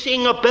without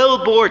seeing a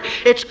billboard.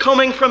 It's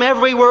coming from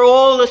everywhere,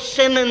 all the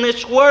sin in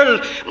this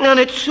world. And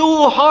it's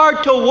so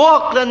hard to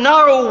walk the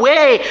narrow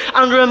way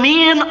and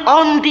remain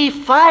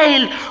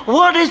undefiled.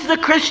 What is the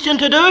Christian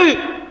to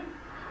do?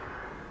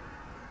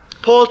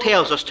 Paul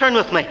tells us, turn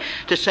with me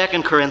to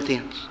 2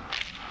 Corinthians.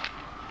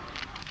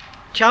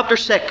 Chapter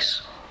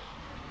 6.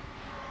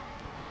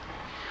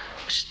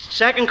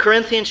 2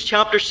 Corinthians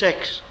chapter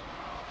 6.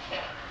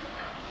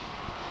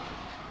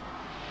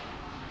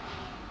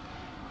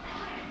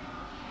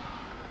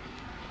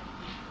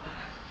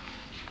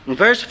 In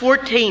verse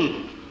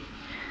 14.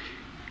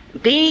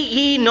 Be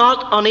ye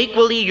not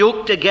unequally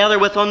yoked together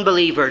with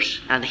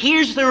unbelievers. And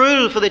here's the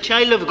rule for the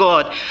child of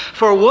God.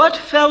 For what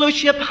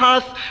fellowship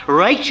hath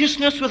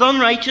righteousness with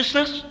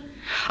unrighteousness?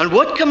 And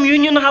what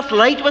communion hath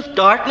light with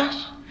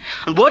darkness?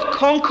 And what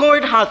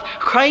concord hath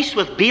Christ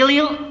with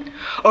Belial?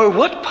 Or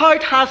what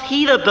part hath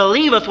he that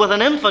believeth with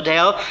an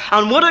infidel?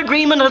 And what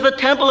agreement hath the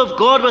temple of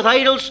God with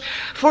idols?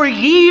 For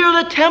ye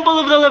are the temple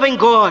of the living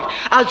God.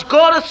 As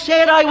God hath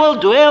said, I will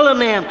dwell in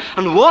them,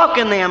 and walk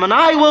in them, and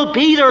I will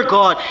be their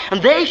God,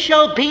 and they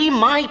shall be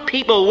my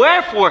people.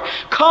 Wherefore,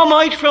 come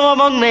out from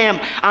among them,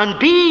 and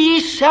be ye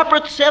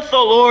separate, saith the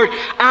Lord,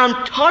 and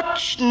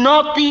touch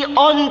not the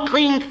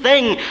unclean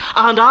thing,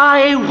 and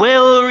I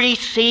will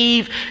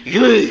receive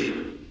you.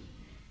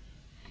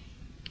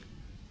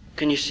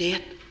 Can you see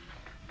it?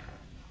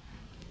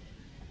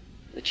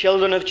 The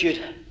children of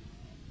Judah.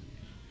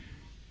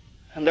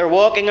 And they're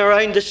walking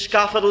around the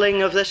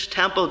scaffolding of this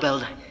temple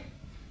building.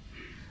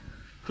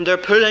 And they're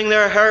pulling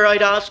their hair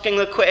out, asking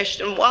the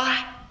question,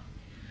 why?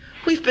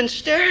 We've been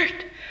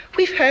stirred.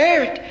 We've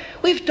heard.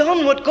 We've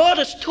done what God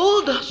has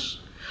told us.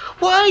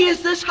 Why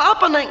is this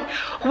happening?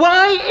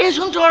 Why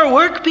isn't our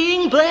work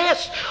being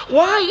blessed?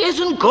 Why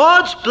isn't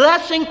God's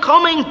blessing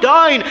coming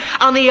down?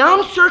 And the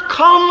answer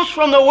comes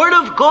from the Word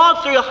of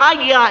God through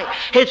Haggai.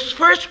 Its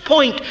first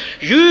point,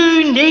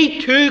 you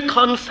need to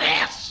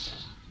confess.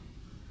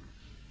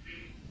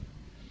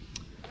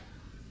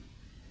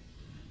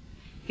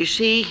 You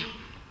see,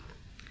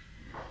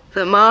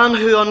 the man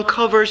who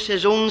uncovers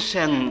his own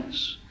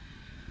sins,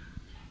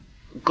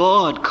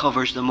 God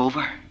covers them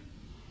over.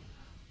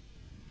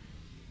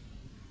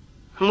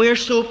 And we're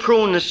so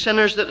prone, as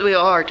sinners that we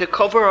are, to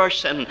cover our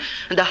sin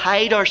and to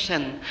hide our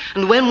sin.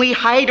 And when we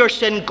hide our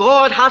sin,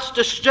 God has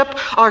to strip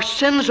our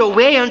sins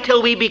away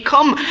until we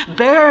become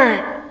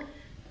bare.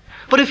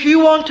 But if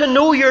you want to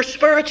know your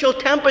spiritual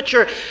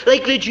temperature,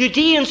 like the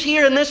Judeans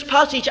here in this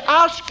passage,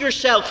 ask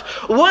yourself,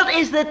 what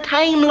is the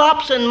time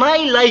lapse in my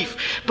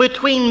life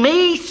between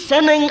me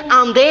sinning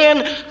and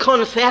then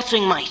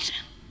confessing my sin?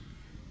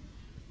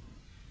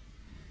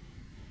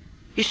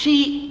 You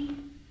see,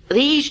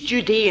 these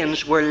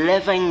Judeans were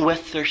living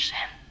with their sin.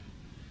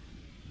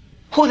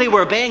 Oh, they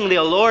were obeying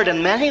the Lord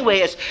in many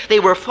ways. They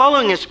were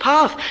following His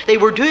path. They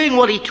were doing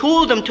what He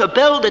told them to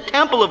build the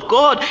temple of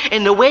God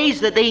in the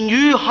ways that they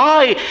knew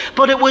how.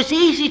 But it was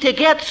easy to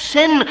get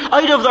sin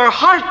out of their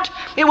heart.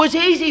 It was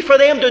easy for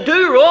them to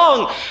do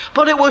wrong.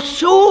 But it was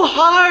so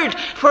hard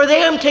for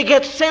them to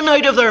get sin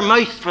out of their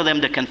mouth for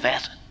them to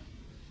confess it.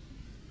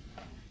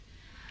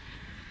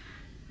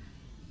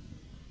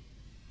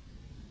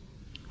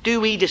 Do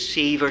we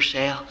deceive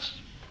ourselves?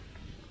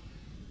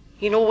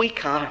 You know, we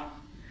can.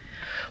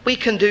 We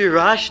can do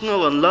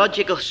rational and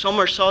logical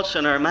somersaults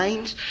in our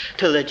minds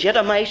to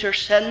legitimize our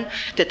sin,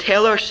 to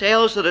tell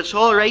ourselves that it's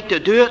all right to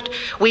do it.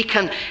 We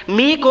can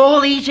make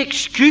all these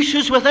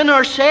excuses within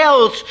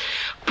ourselves.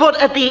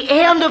 But at the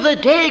end of the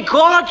day,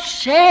 God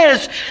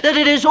says that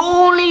it is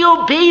only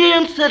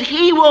obedience that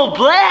He will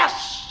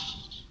bless.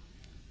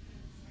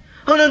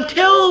 And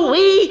until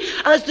we,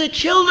 as the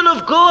children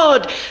of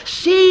God,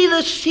 see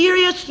the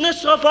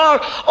seriousness of our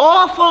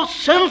awful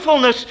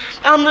sinfulness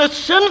and the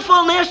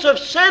sinfulness of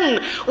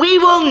sin, we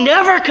will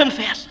never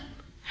confess it.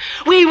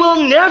 We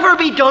will never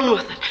be done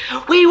with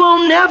it. We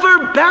will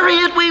never bury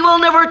it. We will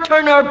never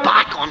turn our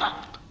back on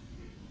it.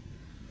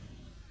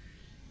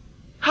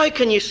 How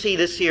can you see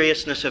the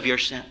seriousness of your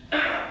sin?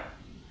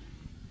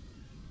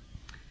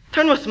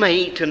 Turn with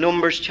me to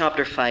Numbers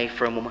chapter 5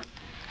 for a moment.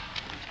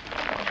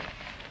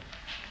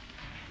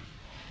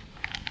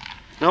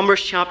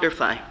 Numbers chapter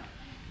 5.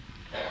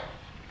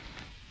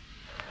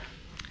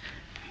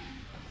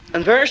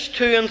 And verse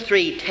 2 and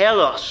 3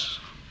 tell us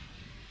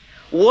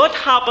what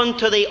happened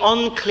to the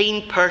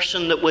unclean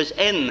person that was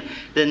in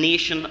the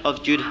nation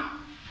of Judah.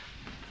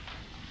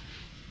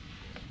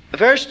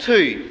 Verse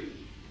 2.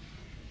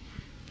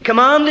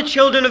 Command the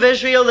children of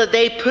Israel that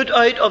they put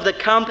out of the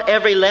camp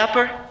every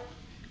leper,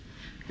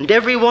 and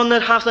every one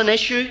that hath an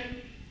issue,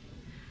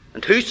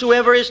 and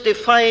whosoever is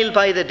defiled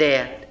by the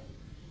dead.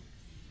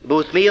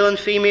 Both male and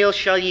female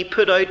shall ye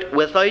put out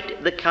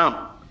without the camp.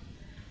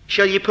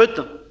 Shall ye put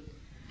them,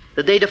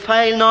 that they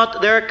defile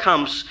not their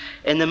camps,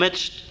 in the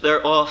midst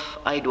thereof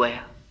I dwell.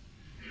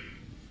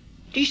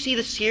 Do you see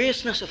the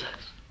seriousness of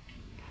this?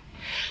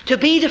 To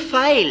be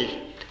defiled,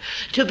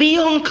 to be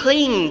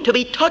unclean, to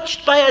be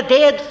touched by a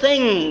dead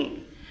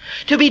thing,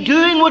 to be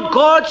doing what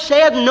God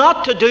said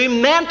not to do,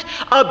 meant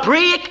a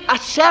break, a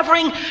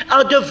severing,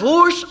 a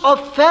divorce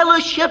of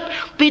fellowship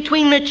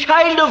between the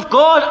child of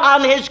God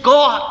and his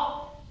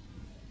God.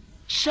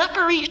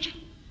 Separation.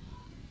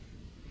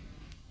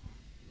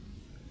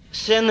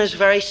 Sin is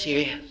very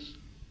serious.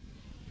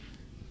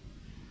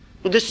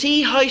 To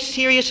see how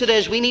serious it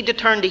is, we need to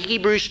turn to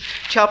Hebrews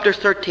chapter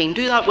 13.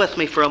 Do that with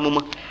me for a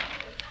moment.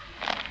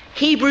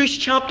 Hebrews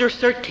chapter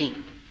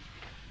 13.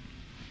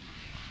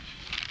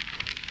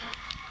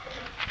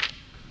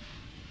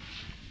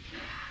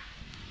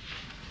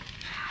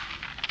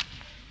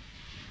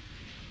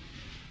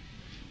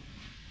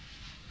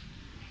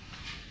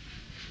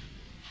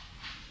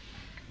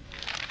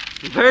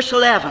 Verse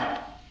 11.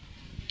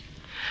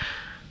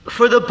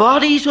 For the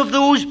bodies of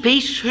those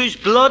beasts whose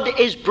blood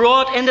is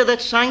brought into the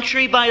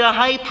sanctuary by the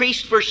high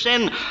priest for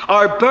sin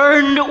are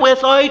burned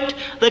without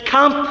the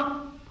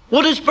camp.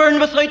 What is burned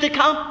without the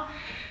camp?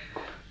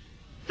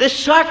 The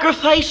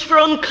sacrifice for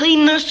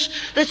uncleanness,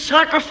 the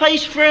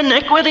sacrifice for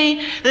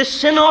iniquity, the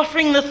sin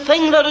offering, the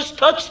thing that has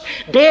touched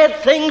dead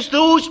things,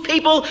 those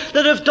people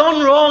that have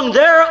done wrong,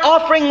 their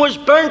offering was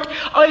burnt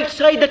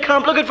outside the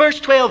camp. Look at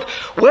verse 12.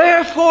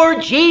 Wherefore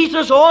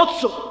Jesus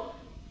also,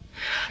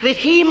 that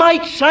he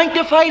might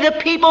sanctify the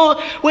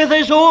people with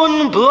his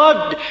own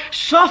blood,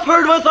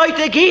 suffered without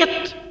the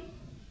gate.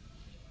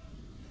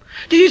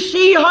 Do you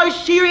see how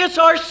serious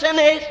our sin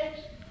is?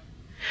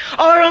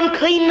 Our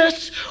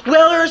uncleanness,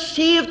 whether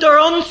saved or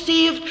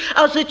unsaved,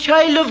 as the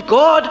child of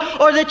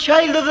God or the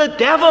child of the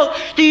devil,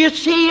 do you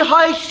see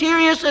how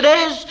serious it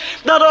is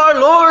that our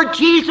Lord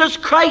Jesus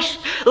Christ,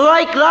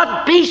 like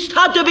that beast,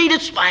 had to be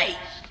despised?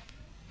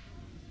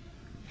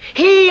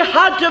 He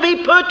had to be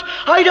put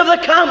out of the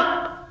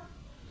camp.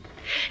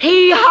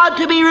 He had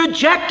to be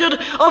rejected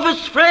of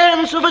his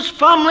friends, of his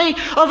family,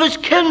 of his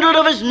kindred,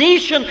 of his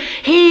nation.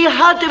 He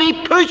had to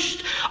be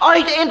pushed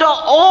out into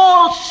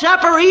all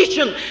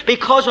separation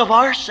because of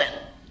our sin.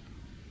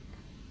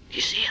 Do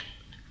you see it?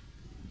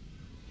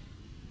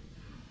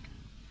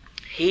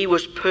 He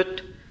was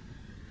put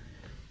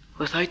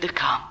without the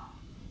camp.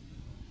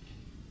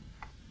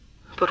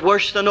 But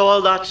worse than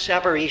all that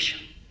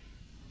separation,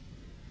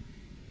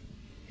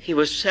 he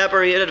was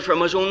separated from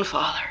his own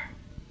Father.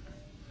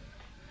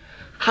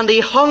 And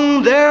he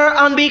hung there,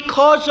 and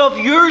because of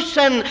your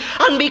sin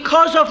and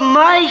because of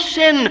my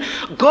sin,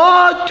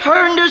 God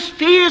turned his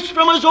face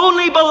from his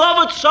only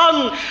beloved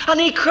Son, and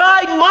he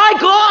cried, my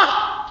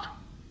God,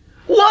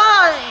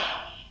 why?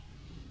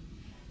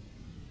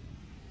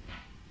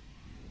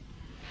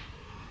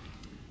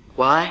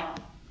 Why?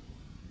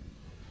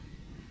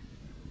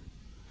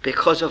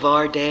 Because of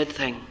our dead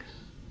things.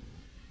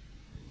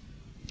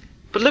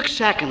 But look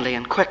secondly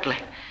and quickly.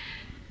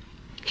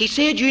 He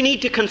said you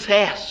need to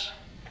confess.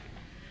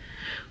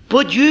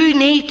 But you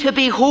need to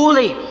be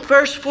holy.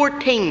 Verse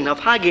 14 of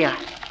Haggai.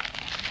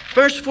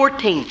 Verse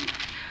 14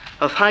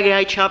 of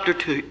Haggai chapter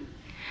 2.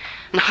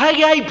 And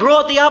Haggai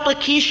brought the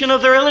application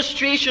of their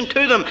illustration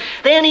to them.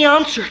 Then he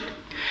answered,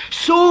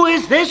 so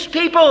is this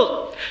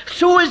people,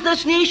 so is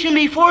this nation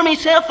before me,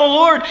 saith the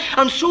Lord,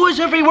 and so is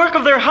every work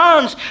of their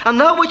hands, and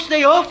that which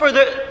they offer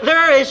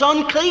there is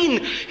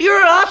unclean.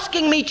 You're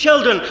asking me,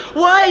 children,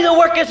 why the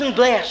work isn't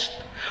blessed?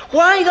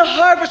 Why the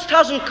harvest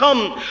hasn't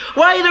come?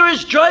 Why there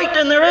is drought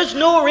and there is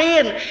no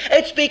rain?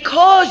 It's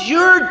because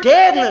your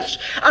deadness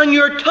and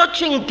your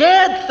touching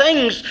dead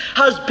things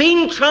has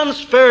been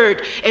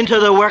transferred into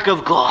the work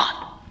of God.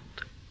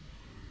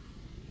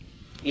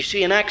 You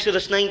see, in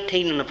Exodus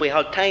 19, and if we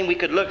had time we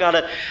could look at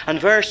it, and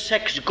verse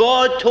 6,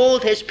 God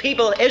told his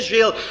people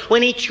Israel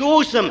when he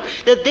chose them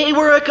that they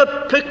were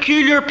a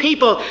peculiar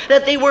people,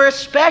 that they were a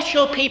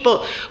special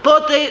people,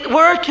 but they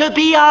were to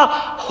be a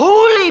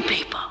holy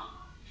people.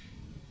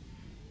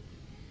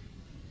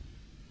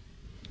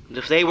 And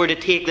if they were to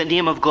take the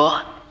name of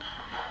God,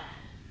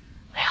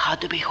 they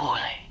had to be holy.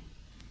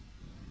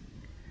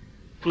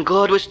 And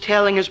God was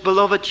telling his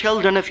beloved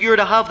children, if you're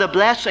to have the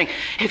blessing,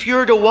 if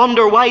you're to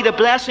wonder why the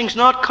blessing's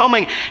not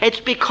coming, it's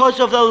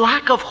because of the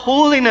lack of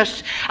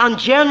holiness. And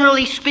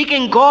generally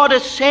speaking, God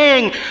is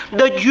saying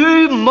that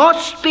you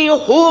must be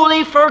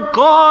holy for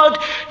God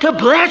to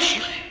bless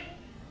you.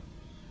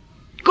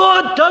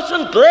 God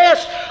doesn't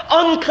bless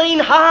unclean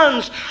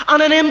hands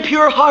and an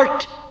impure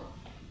heart.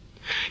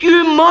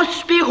 You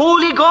must be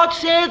holy, God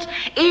says,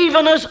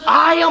 even as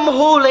I am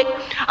holy.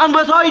 And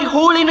without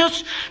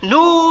holiness,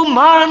 no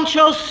man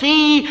shall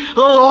see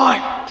the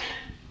Lord.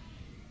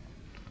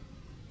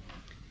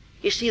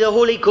 You see, the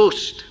Holy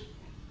Ghost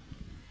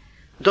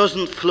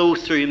doesn't flow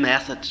through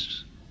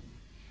methods.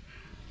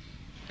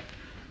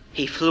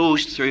 He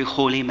flows through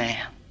holy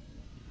men.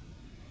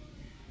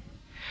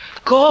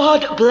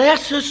 God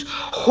blesses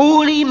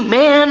holy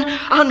men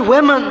and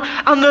women,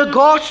 and the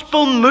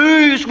gospel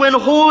moves when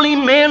holy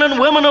men and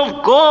women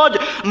of God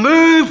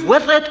move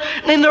with it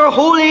in their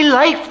holy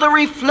life that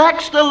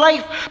reflects the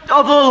life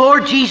of the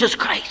Lord Jesus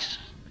Christ.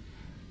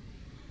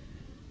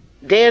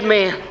 Dead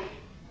men,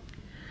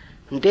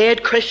 and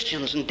dead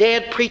Christians and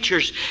dead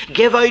preachers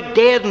give out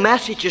dead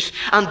messages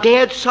and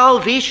dead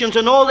salvations,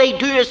 and all they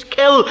do is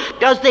kill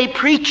as they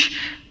preach.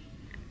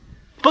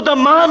 But the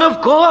man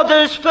of God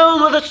that is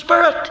filled with the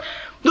Spirit,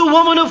 the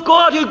woman of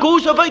God who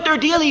goes about their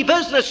daily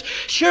business,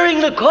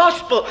 sharing the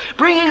gospel,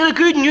 bringing the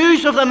good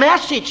news of the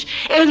message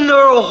in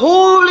their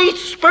Holy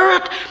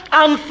Spirit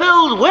and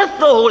filled with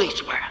the Holy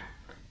Spirit,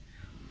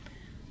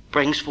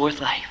 brings forth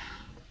life.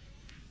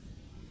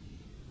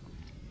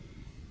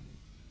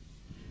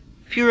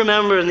 If you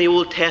remember in the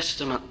Old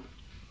Testament,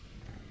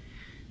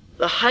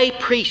 the high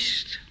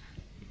priest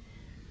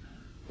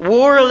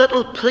wore a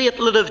little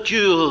platelet of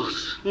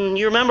jewels. And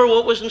you remember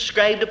what was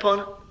inscribed upon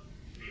it?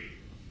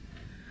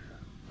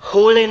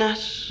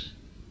 Holiness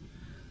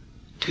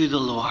to the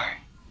Lord.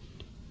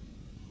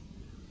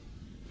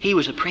 He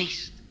was a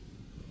priest.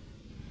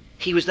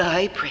 He was the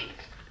high priest.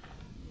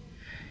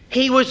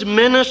 He was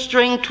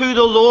ministering to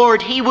the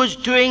Lord. He was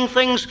doing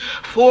things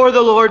for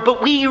the Lord.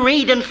 But we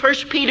read in 1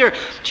 Peter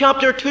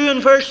chapter 2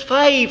 and verse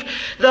 5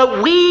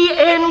 that we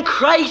in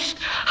Christ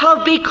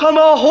have become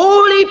a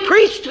holy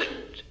priesthood,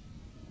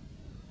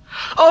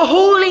 a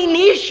holy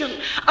nation.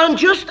 And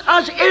just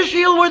as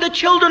Israel were the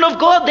children of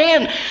God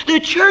then, the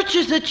church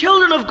is the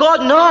children of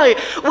God now.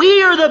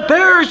 We are the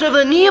bearers of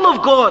the name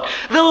of God,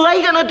 the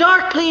light in a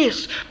dark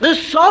place, the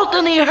salt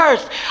in the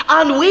earth.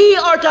 And we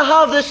are to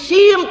have the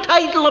same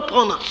title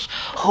upon us,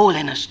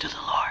 holiness to the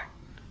Lord.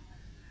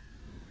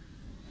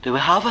 Do we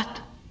have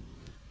it?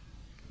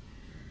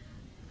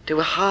 Do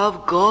we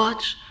have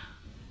God's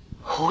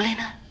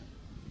holiness?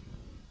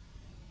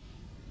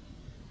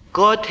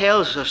 God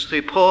tells us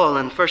through Paul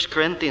in 1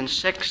 Corinthians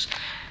 6,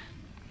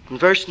 in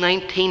verse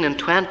 19 and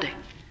 20,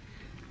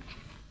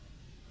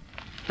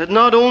 that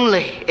not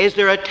only is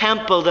there a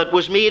temple that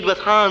was made with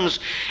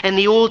hands in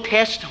the Old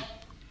Testament,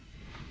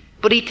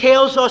 but he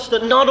tells us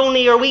that not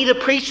only are we the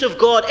priests of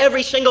God,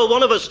 every single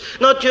one of us,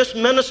 not just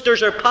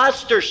ministers or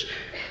pastors,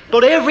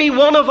 but every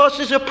one of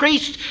us is a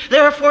priest.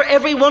 Therefore,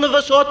 every one of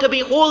us ought to be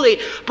holy.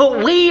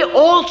 But we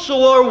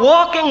also are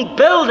walking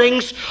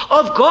buildings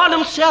of God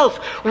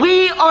himself.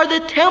 We are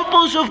the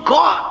temples of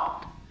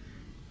God.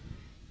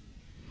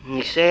 And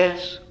he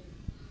says,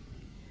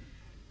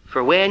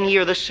 for when ye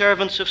are the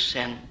servants of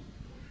sin,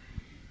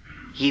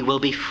 ye will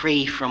be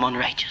free from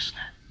unrighteousness.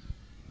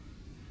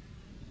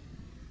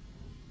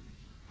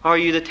 Are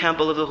you the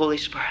temple of the Holy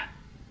Spirit?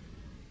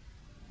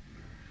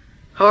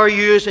 Are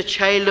you, as a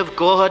child of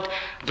God,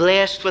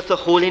 blessed with the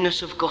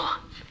holiness of God?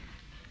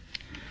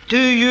 Do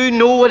you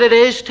know what it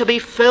is to be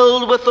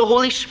filled with the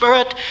Holy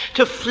Spirit,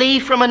 to flee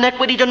from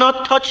iniquity, to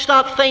not touch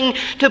that thing,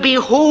 to be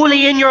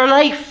holy in your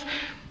life?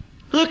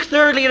 Look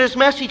thirdly at his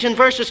message in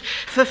verses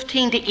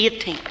 15 to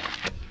 18.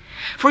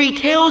 For he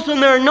tells them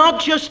they're not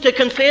just to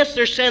confess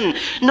their sin,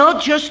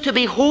 not just to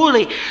be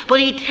holy, but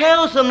he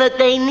tells them that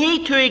they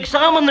need to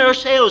examine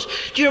themselves.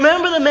 Do you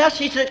remember the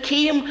message that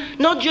came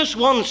not just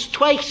once,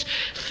 twice,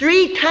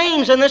 3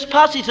 times in this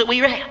passage that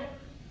we read?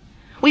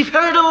 We've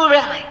heard it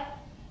already.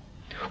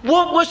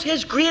 What was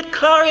his great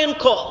clarion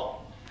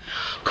call?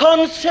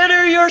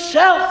 Consider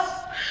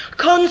yourself.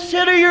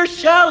 Consider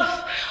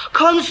yourself.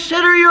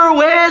 Consider your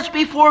ways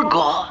before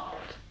God.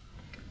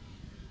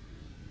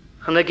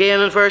 And again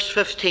in verse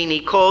 15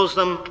 he calls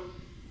them,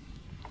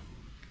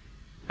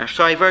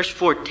 verse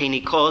 14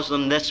 he calls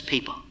them this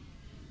people,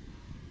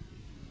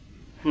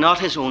 not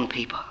his own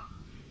people.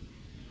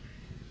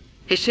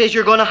 He says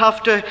you're going to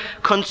have to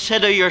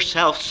consider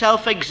yourself,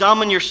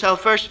 self-examine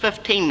yourself. Verse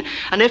 15,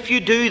 and if you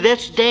do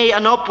this day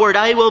and upward,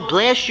 I will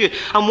bless you.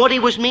 And what he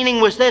was meaning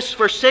was this: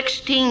 for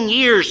 16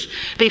 years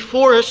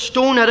before a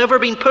stone had ever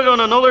been put on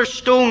another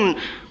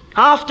stone,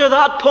 after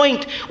that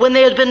point, when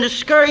they had been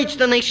discouraged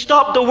and they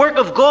stopped the work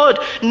of God,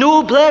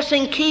 no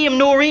blessing came,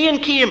 no rain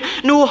came,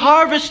 no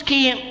harvest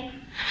came.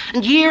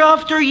 And year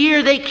after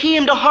year they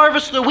came to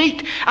harvest the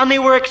wheat, and they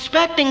were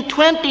expecting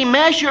 20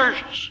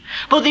 measures,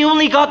 but they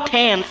only got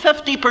 10,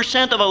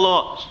 50% of a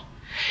loss.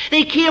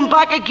 They came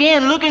back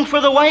again looking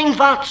for the wine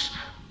vats.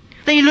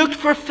 They looked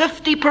for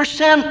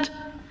 50%,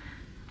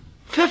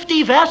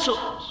 50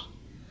 vessels,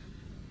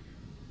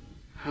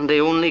 and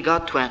they only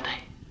got 20.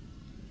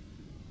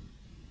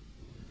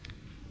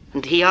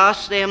 And he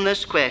asked them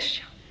this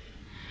question: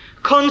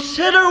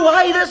 consider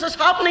why this is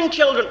happening,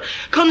 children.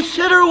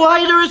 Consider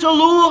why there is a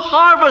low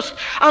harvest.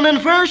 And in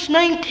verse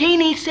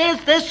 19 he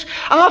says this,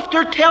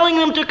 after telling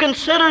them to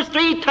consider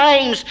 3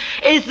 times,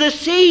 is the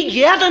seed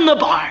yet in the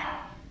barn?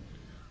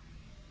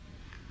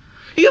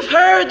 You've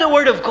heard the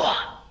word of God.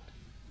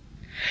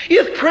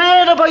 You've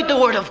prayed about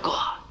the word of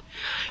God.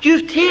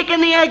 You've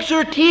taken the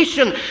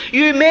exhortation.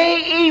 You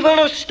may even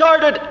have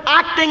started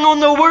acting on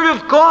the Word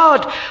of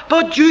God.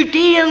 But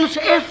Judeans,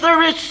 if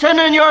there is sin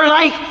in your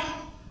life,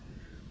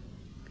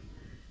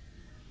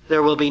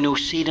 there will be no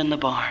seed in the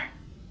barn.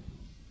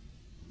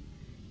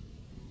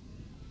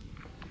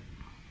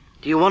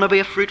 Do you want to be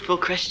a fruitful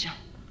Christian?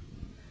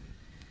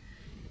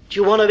 Do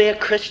you want to be a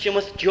Christian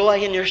with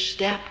joy in your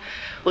step,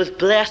 with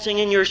blessing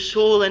in your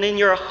soul and in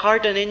your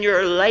heart and in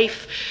your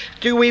life?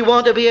 Do we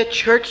want to be a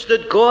church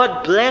that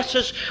God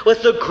blesses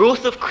with the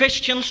growth of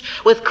Christians,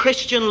 with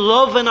Christian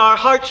love in our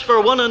hearts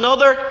for one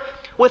another,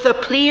 with a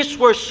place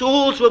where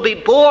souls will be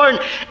born?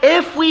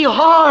 If we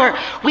are,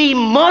 we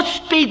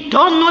must be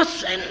done with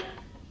sin.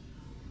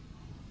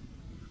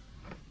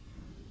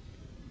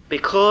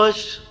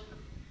 Because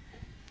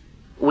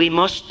we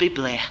must be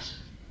blessed.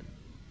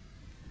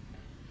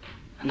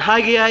 And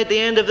Haggai, at the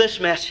end of this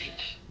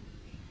message,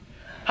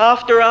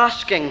 after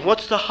asking,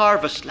 what's the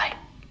harvest like?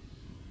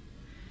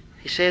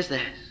 He says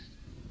this: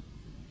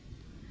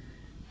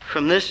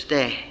 from this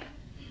day,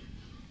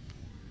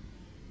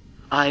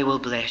 I will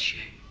bless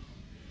you.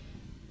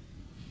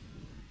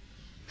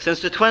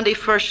 Since the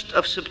 21st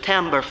of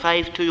September,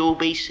 520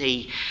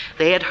 BC,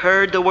 they had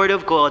heard the Word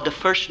of God, the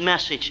first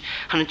message.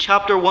 And in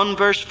chapter 1,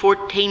 verse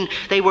 14,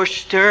 they were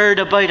stirred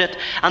about it.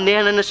 And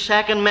then in the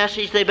second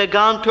message, they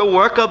began to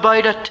work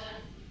about it.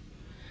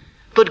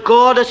 But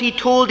God, as He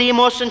told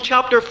Amos in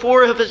chapter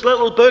 4 of his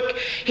little book,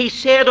 He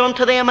said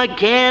unto them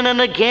again and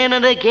again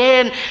and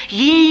again,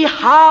 ye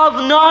have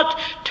not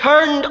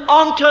turned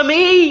unto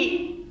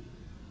me.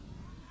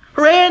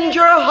 Rend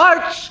your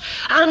hearts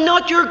and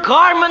not your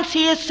garments,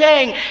 He is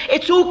saying.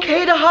 It's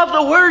okay to have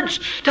the words,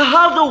 to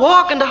have the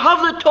walk and to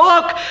have the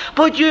talk,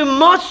 but you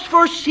must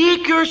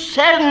forsake your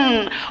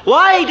sin.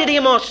 Why did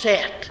Amos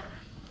say it?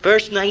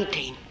 Verse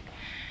 19.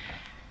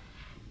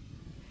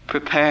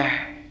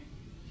 Prepare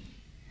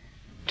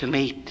to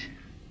meet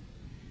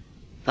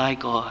thy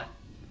God.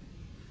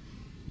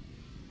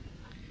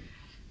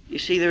 You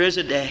see, there is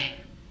a day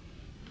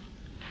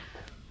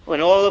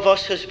when all of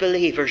us as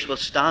believers will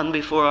stand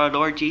before our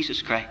Lord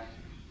Jesus Christ.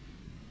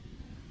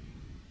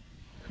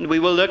 And we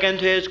will look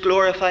into His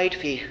glorified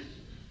face.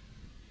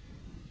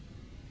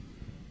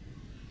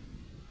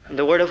 And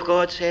the Word of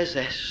God says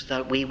this,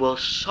 that we will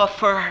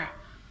suffer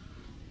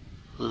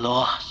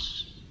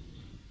loss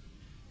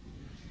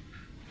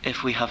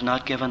if we have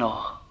not given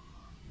all.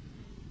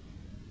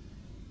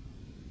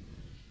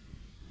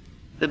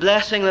 The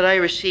blessing that I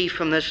receive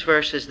from this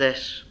verse is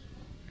this: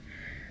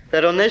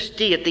 that on this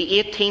date,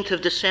 the 18th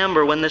of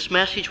December, when this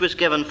message was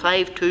given,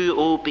 520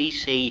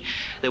 BC,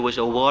 there was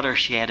a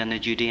watershed in the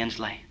Judean's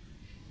life.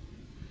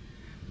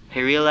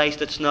 He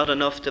realized it's not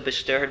enough to be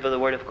stirred by the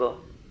Word of God.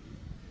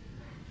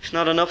 It's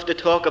not enough to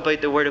talk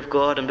about the Word of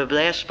God and be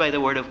blessed by the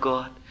Word of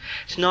God.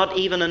 It's not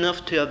even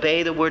enough to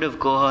obey the Word of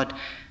God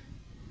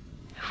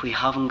if we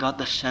haven't got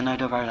the sin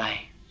out of our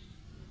life.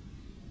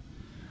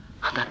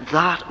 And at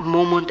that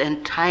moment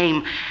in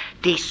time,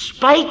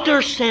 despite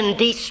their sin,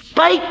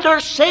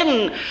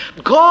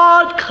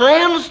 God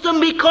cleansed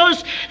them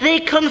because they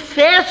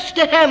confessed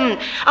to Him.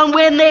 And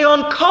when they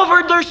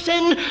uncovered their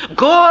sin,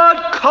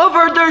 God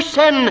covered their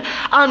sin.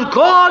 And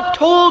God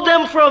told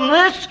them, from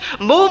this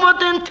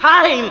moment in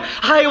time,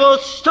 I will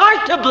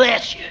start to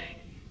bless you.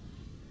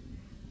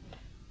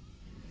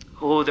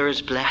 Oh, there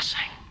is blessing.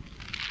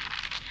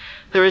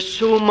 There is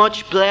so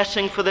much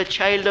blessing for the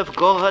child of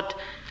God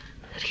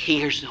that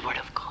hears the Word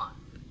of God.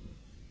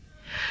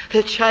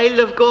 The child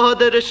of God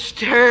that is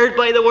stirred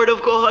by the Word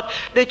of God.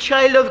 The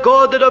child of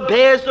God that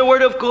obeys the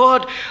Word of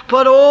God.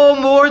 But oh,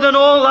 more than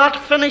all that,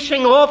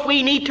 finishing off,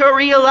 we need to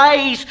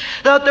realize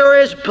that there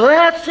is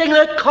blessing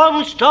that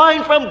comes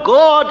down from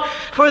God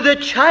for the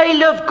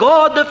child of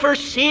God that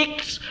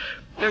forsakes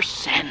their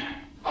sin.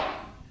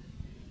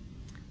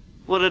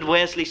 What did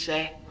Wesley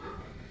say?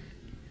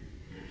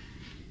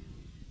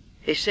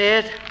 He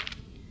said,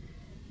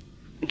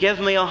 give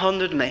me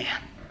 100 men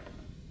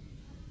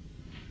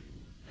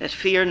that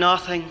fear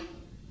nothing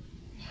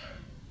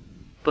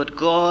but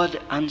God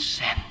and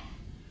sin,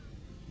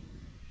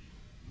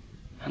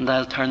 and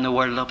they'll turn the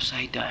world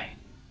upside down.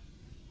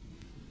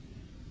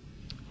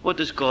 What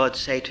does God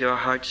say to our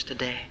hearts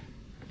today?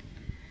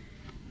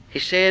 He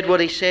said what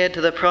He said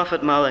to the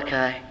prophet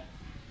Malachi: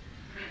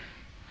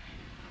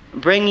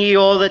 bring ye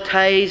all the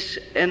tithes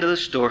into the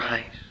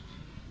storehouse,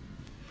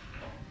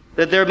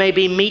 that there may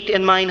be meat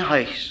in mine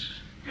house.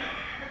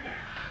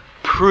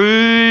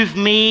 Prove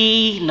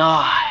me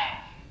now.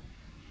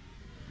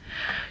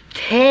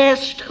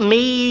 Test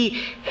me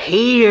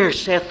here,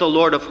 saith the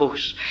Lord of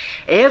hosts,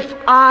 if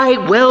I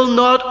will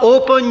not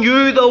open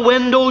you the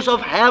windows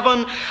of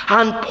heaven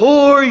and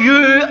pour you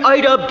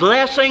out a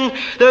blessing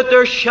that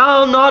there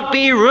shall not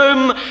be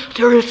room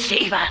to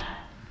receive it.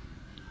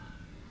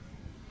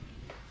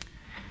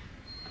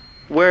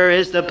 Where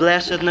is the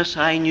blessedness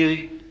I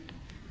knew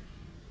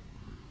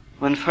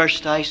when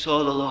first I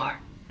saw the Lord?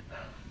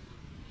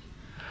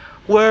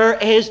 Where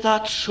is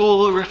that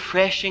soul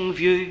refreshing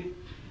view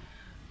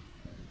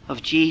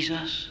of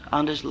Jesus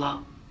and His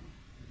love?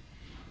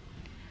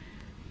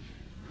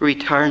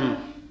 return.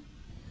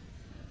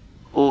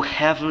 O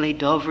heavenly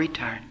dove,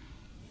 return.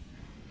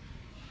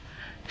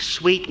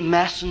 Sweet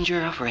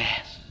messenger of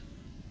rest,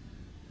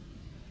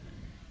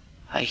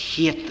 I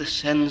hate the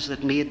sins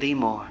that made thee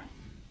more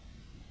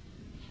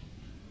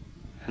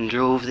and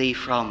drove thee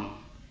from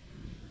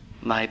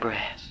my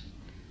breast.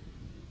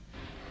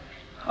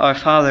 Our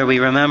Father, we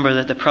remember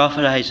that the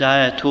prophet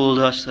Isaiah told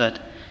us that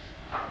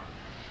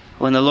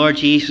when the Lord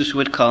Jesus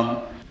would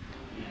come,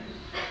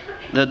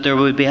 that there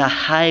would be a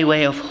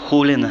highway of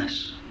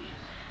holiness.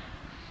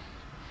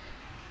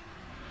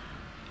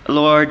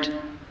 Lord,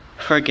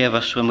 forgive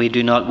us when we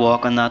do not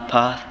walk on that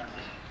path,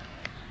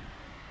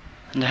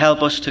 and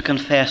help us to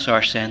confess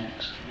our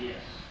sins.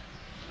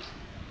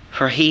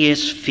 For He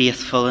is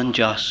faithful and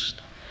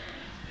just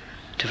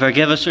to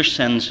forgive us our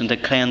sins and to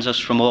cleanse us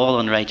from all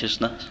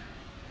unrighteousness.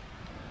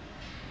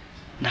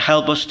 And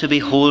help us to be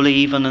holy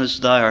even as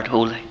Thou art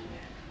holy.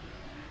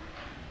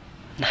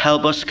 And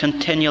help us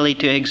continually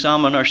to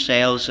examine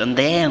ourselves, and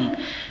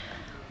then,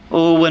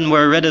 when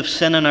we're rid of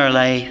sin in our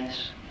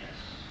lives,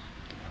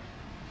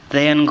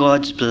 then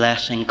God's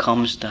blessing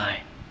comes down.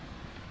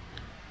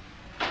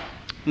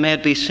 May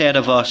it be said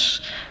of us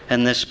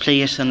in this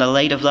place, in the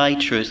light of Thy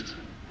truth,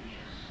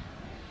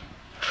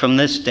 from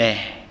this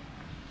day,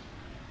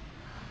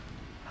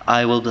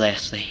 I will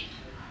bless Thee.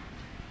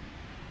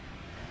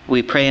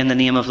 We pray in the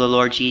name of the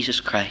Lord Jesus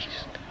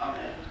Christ.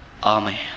 Amen.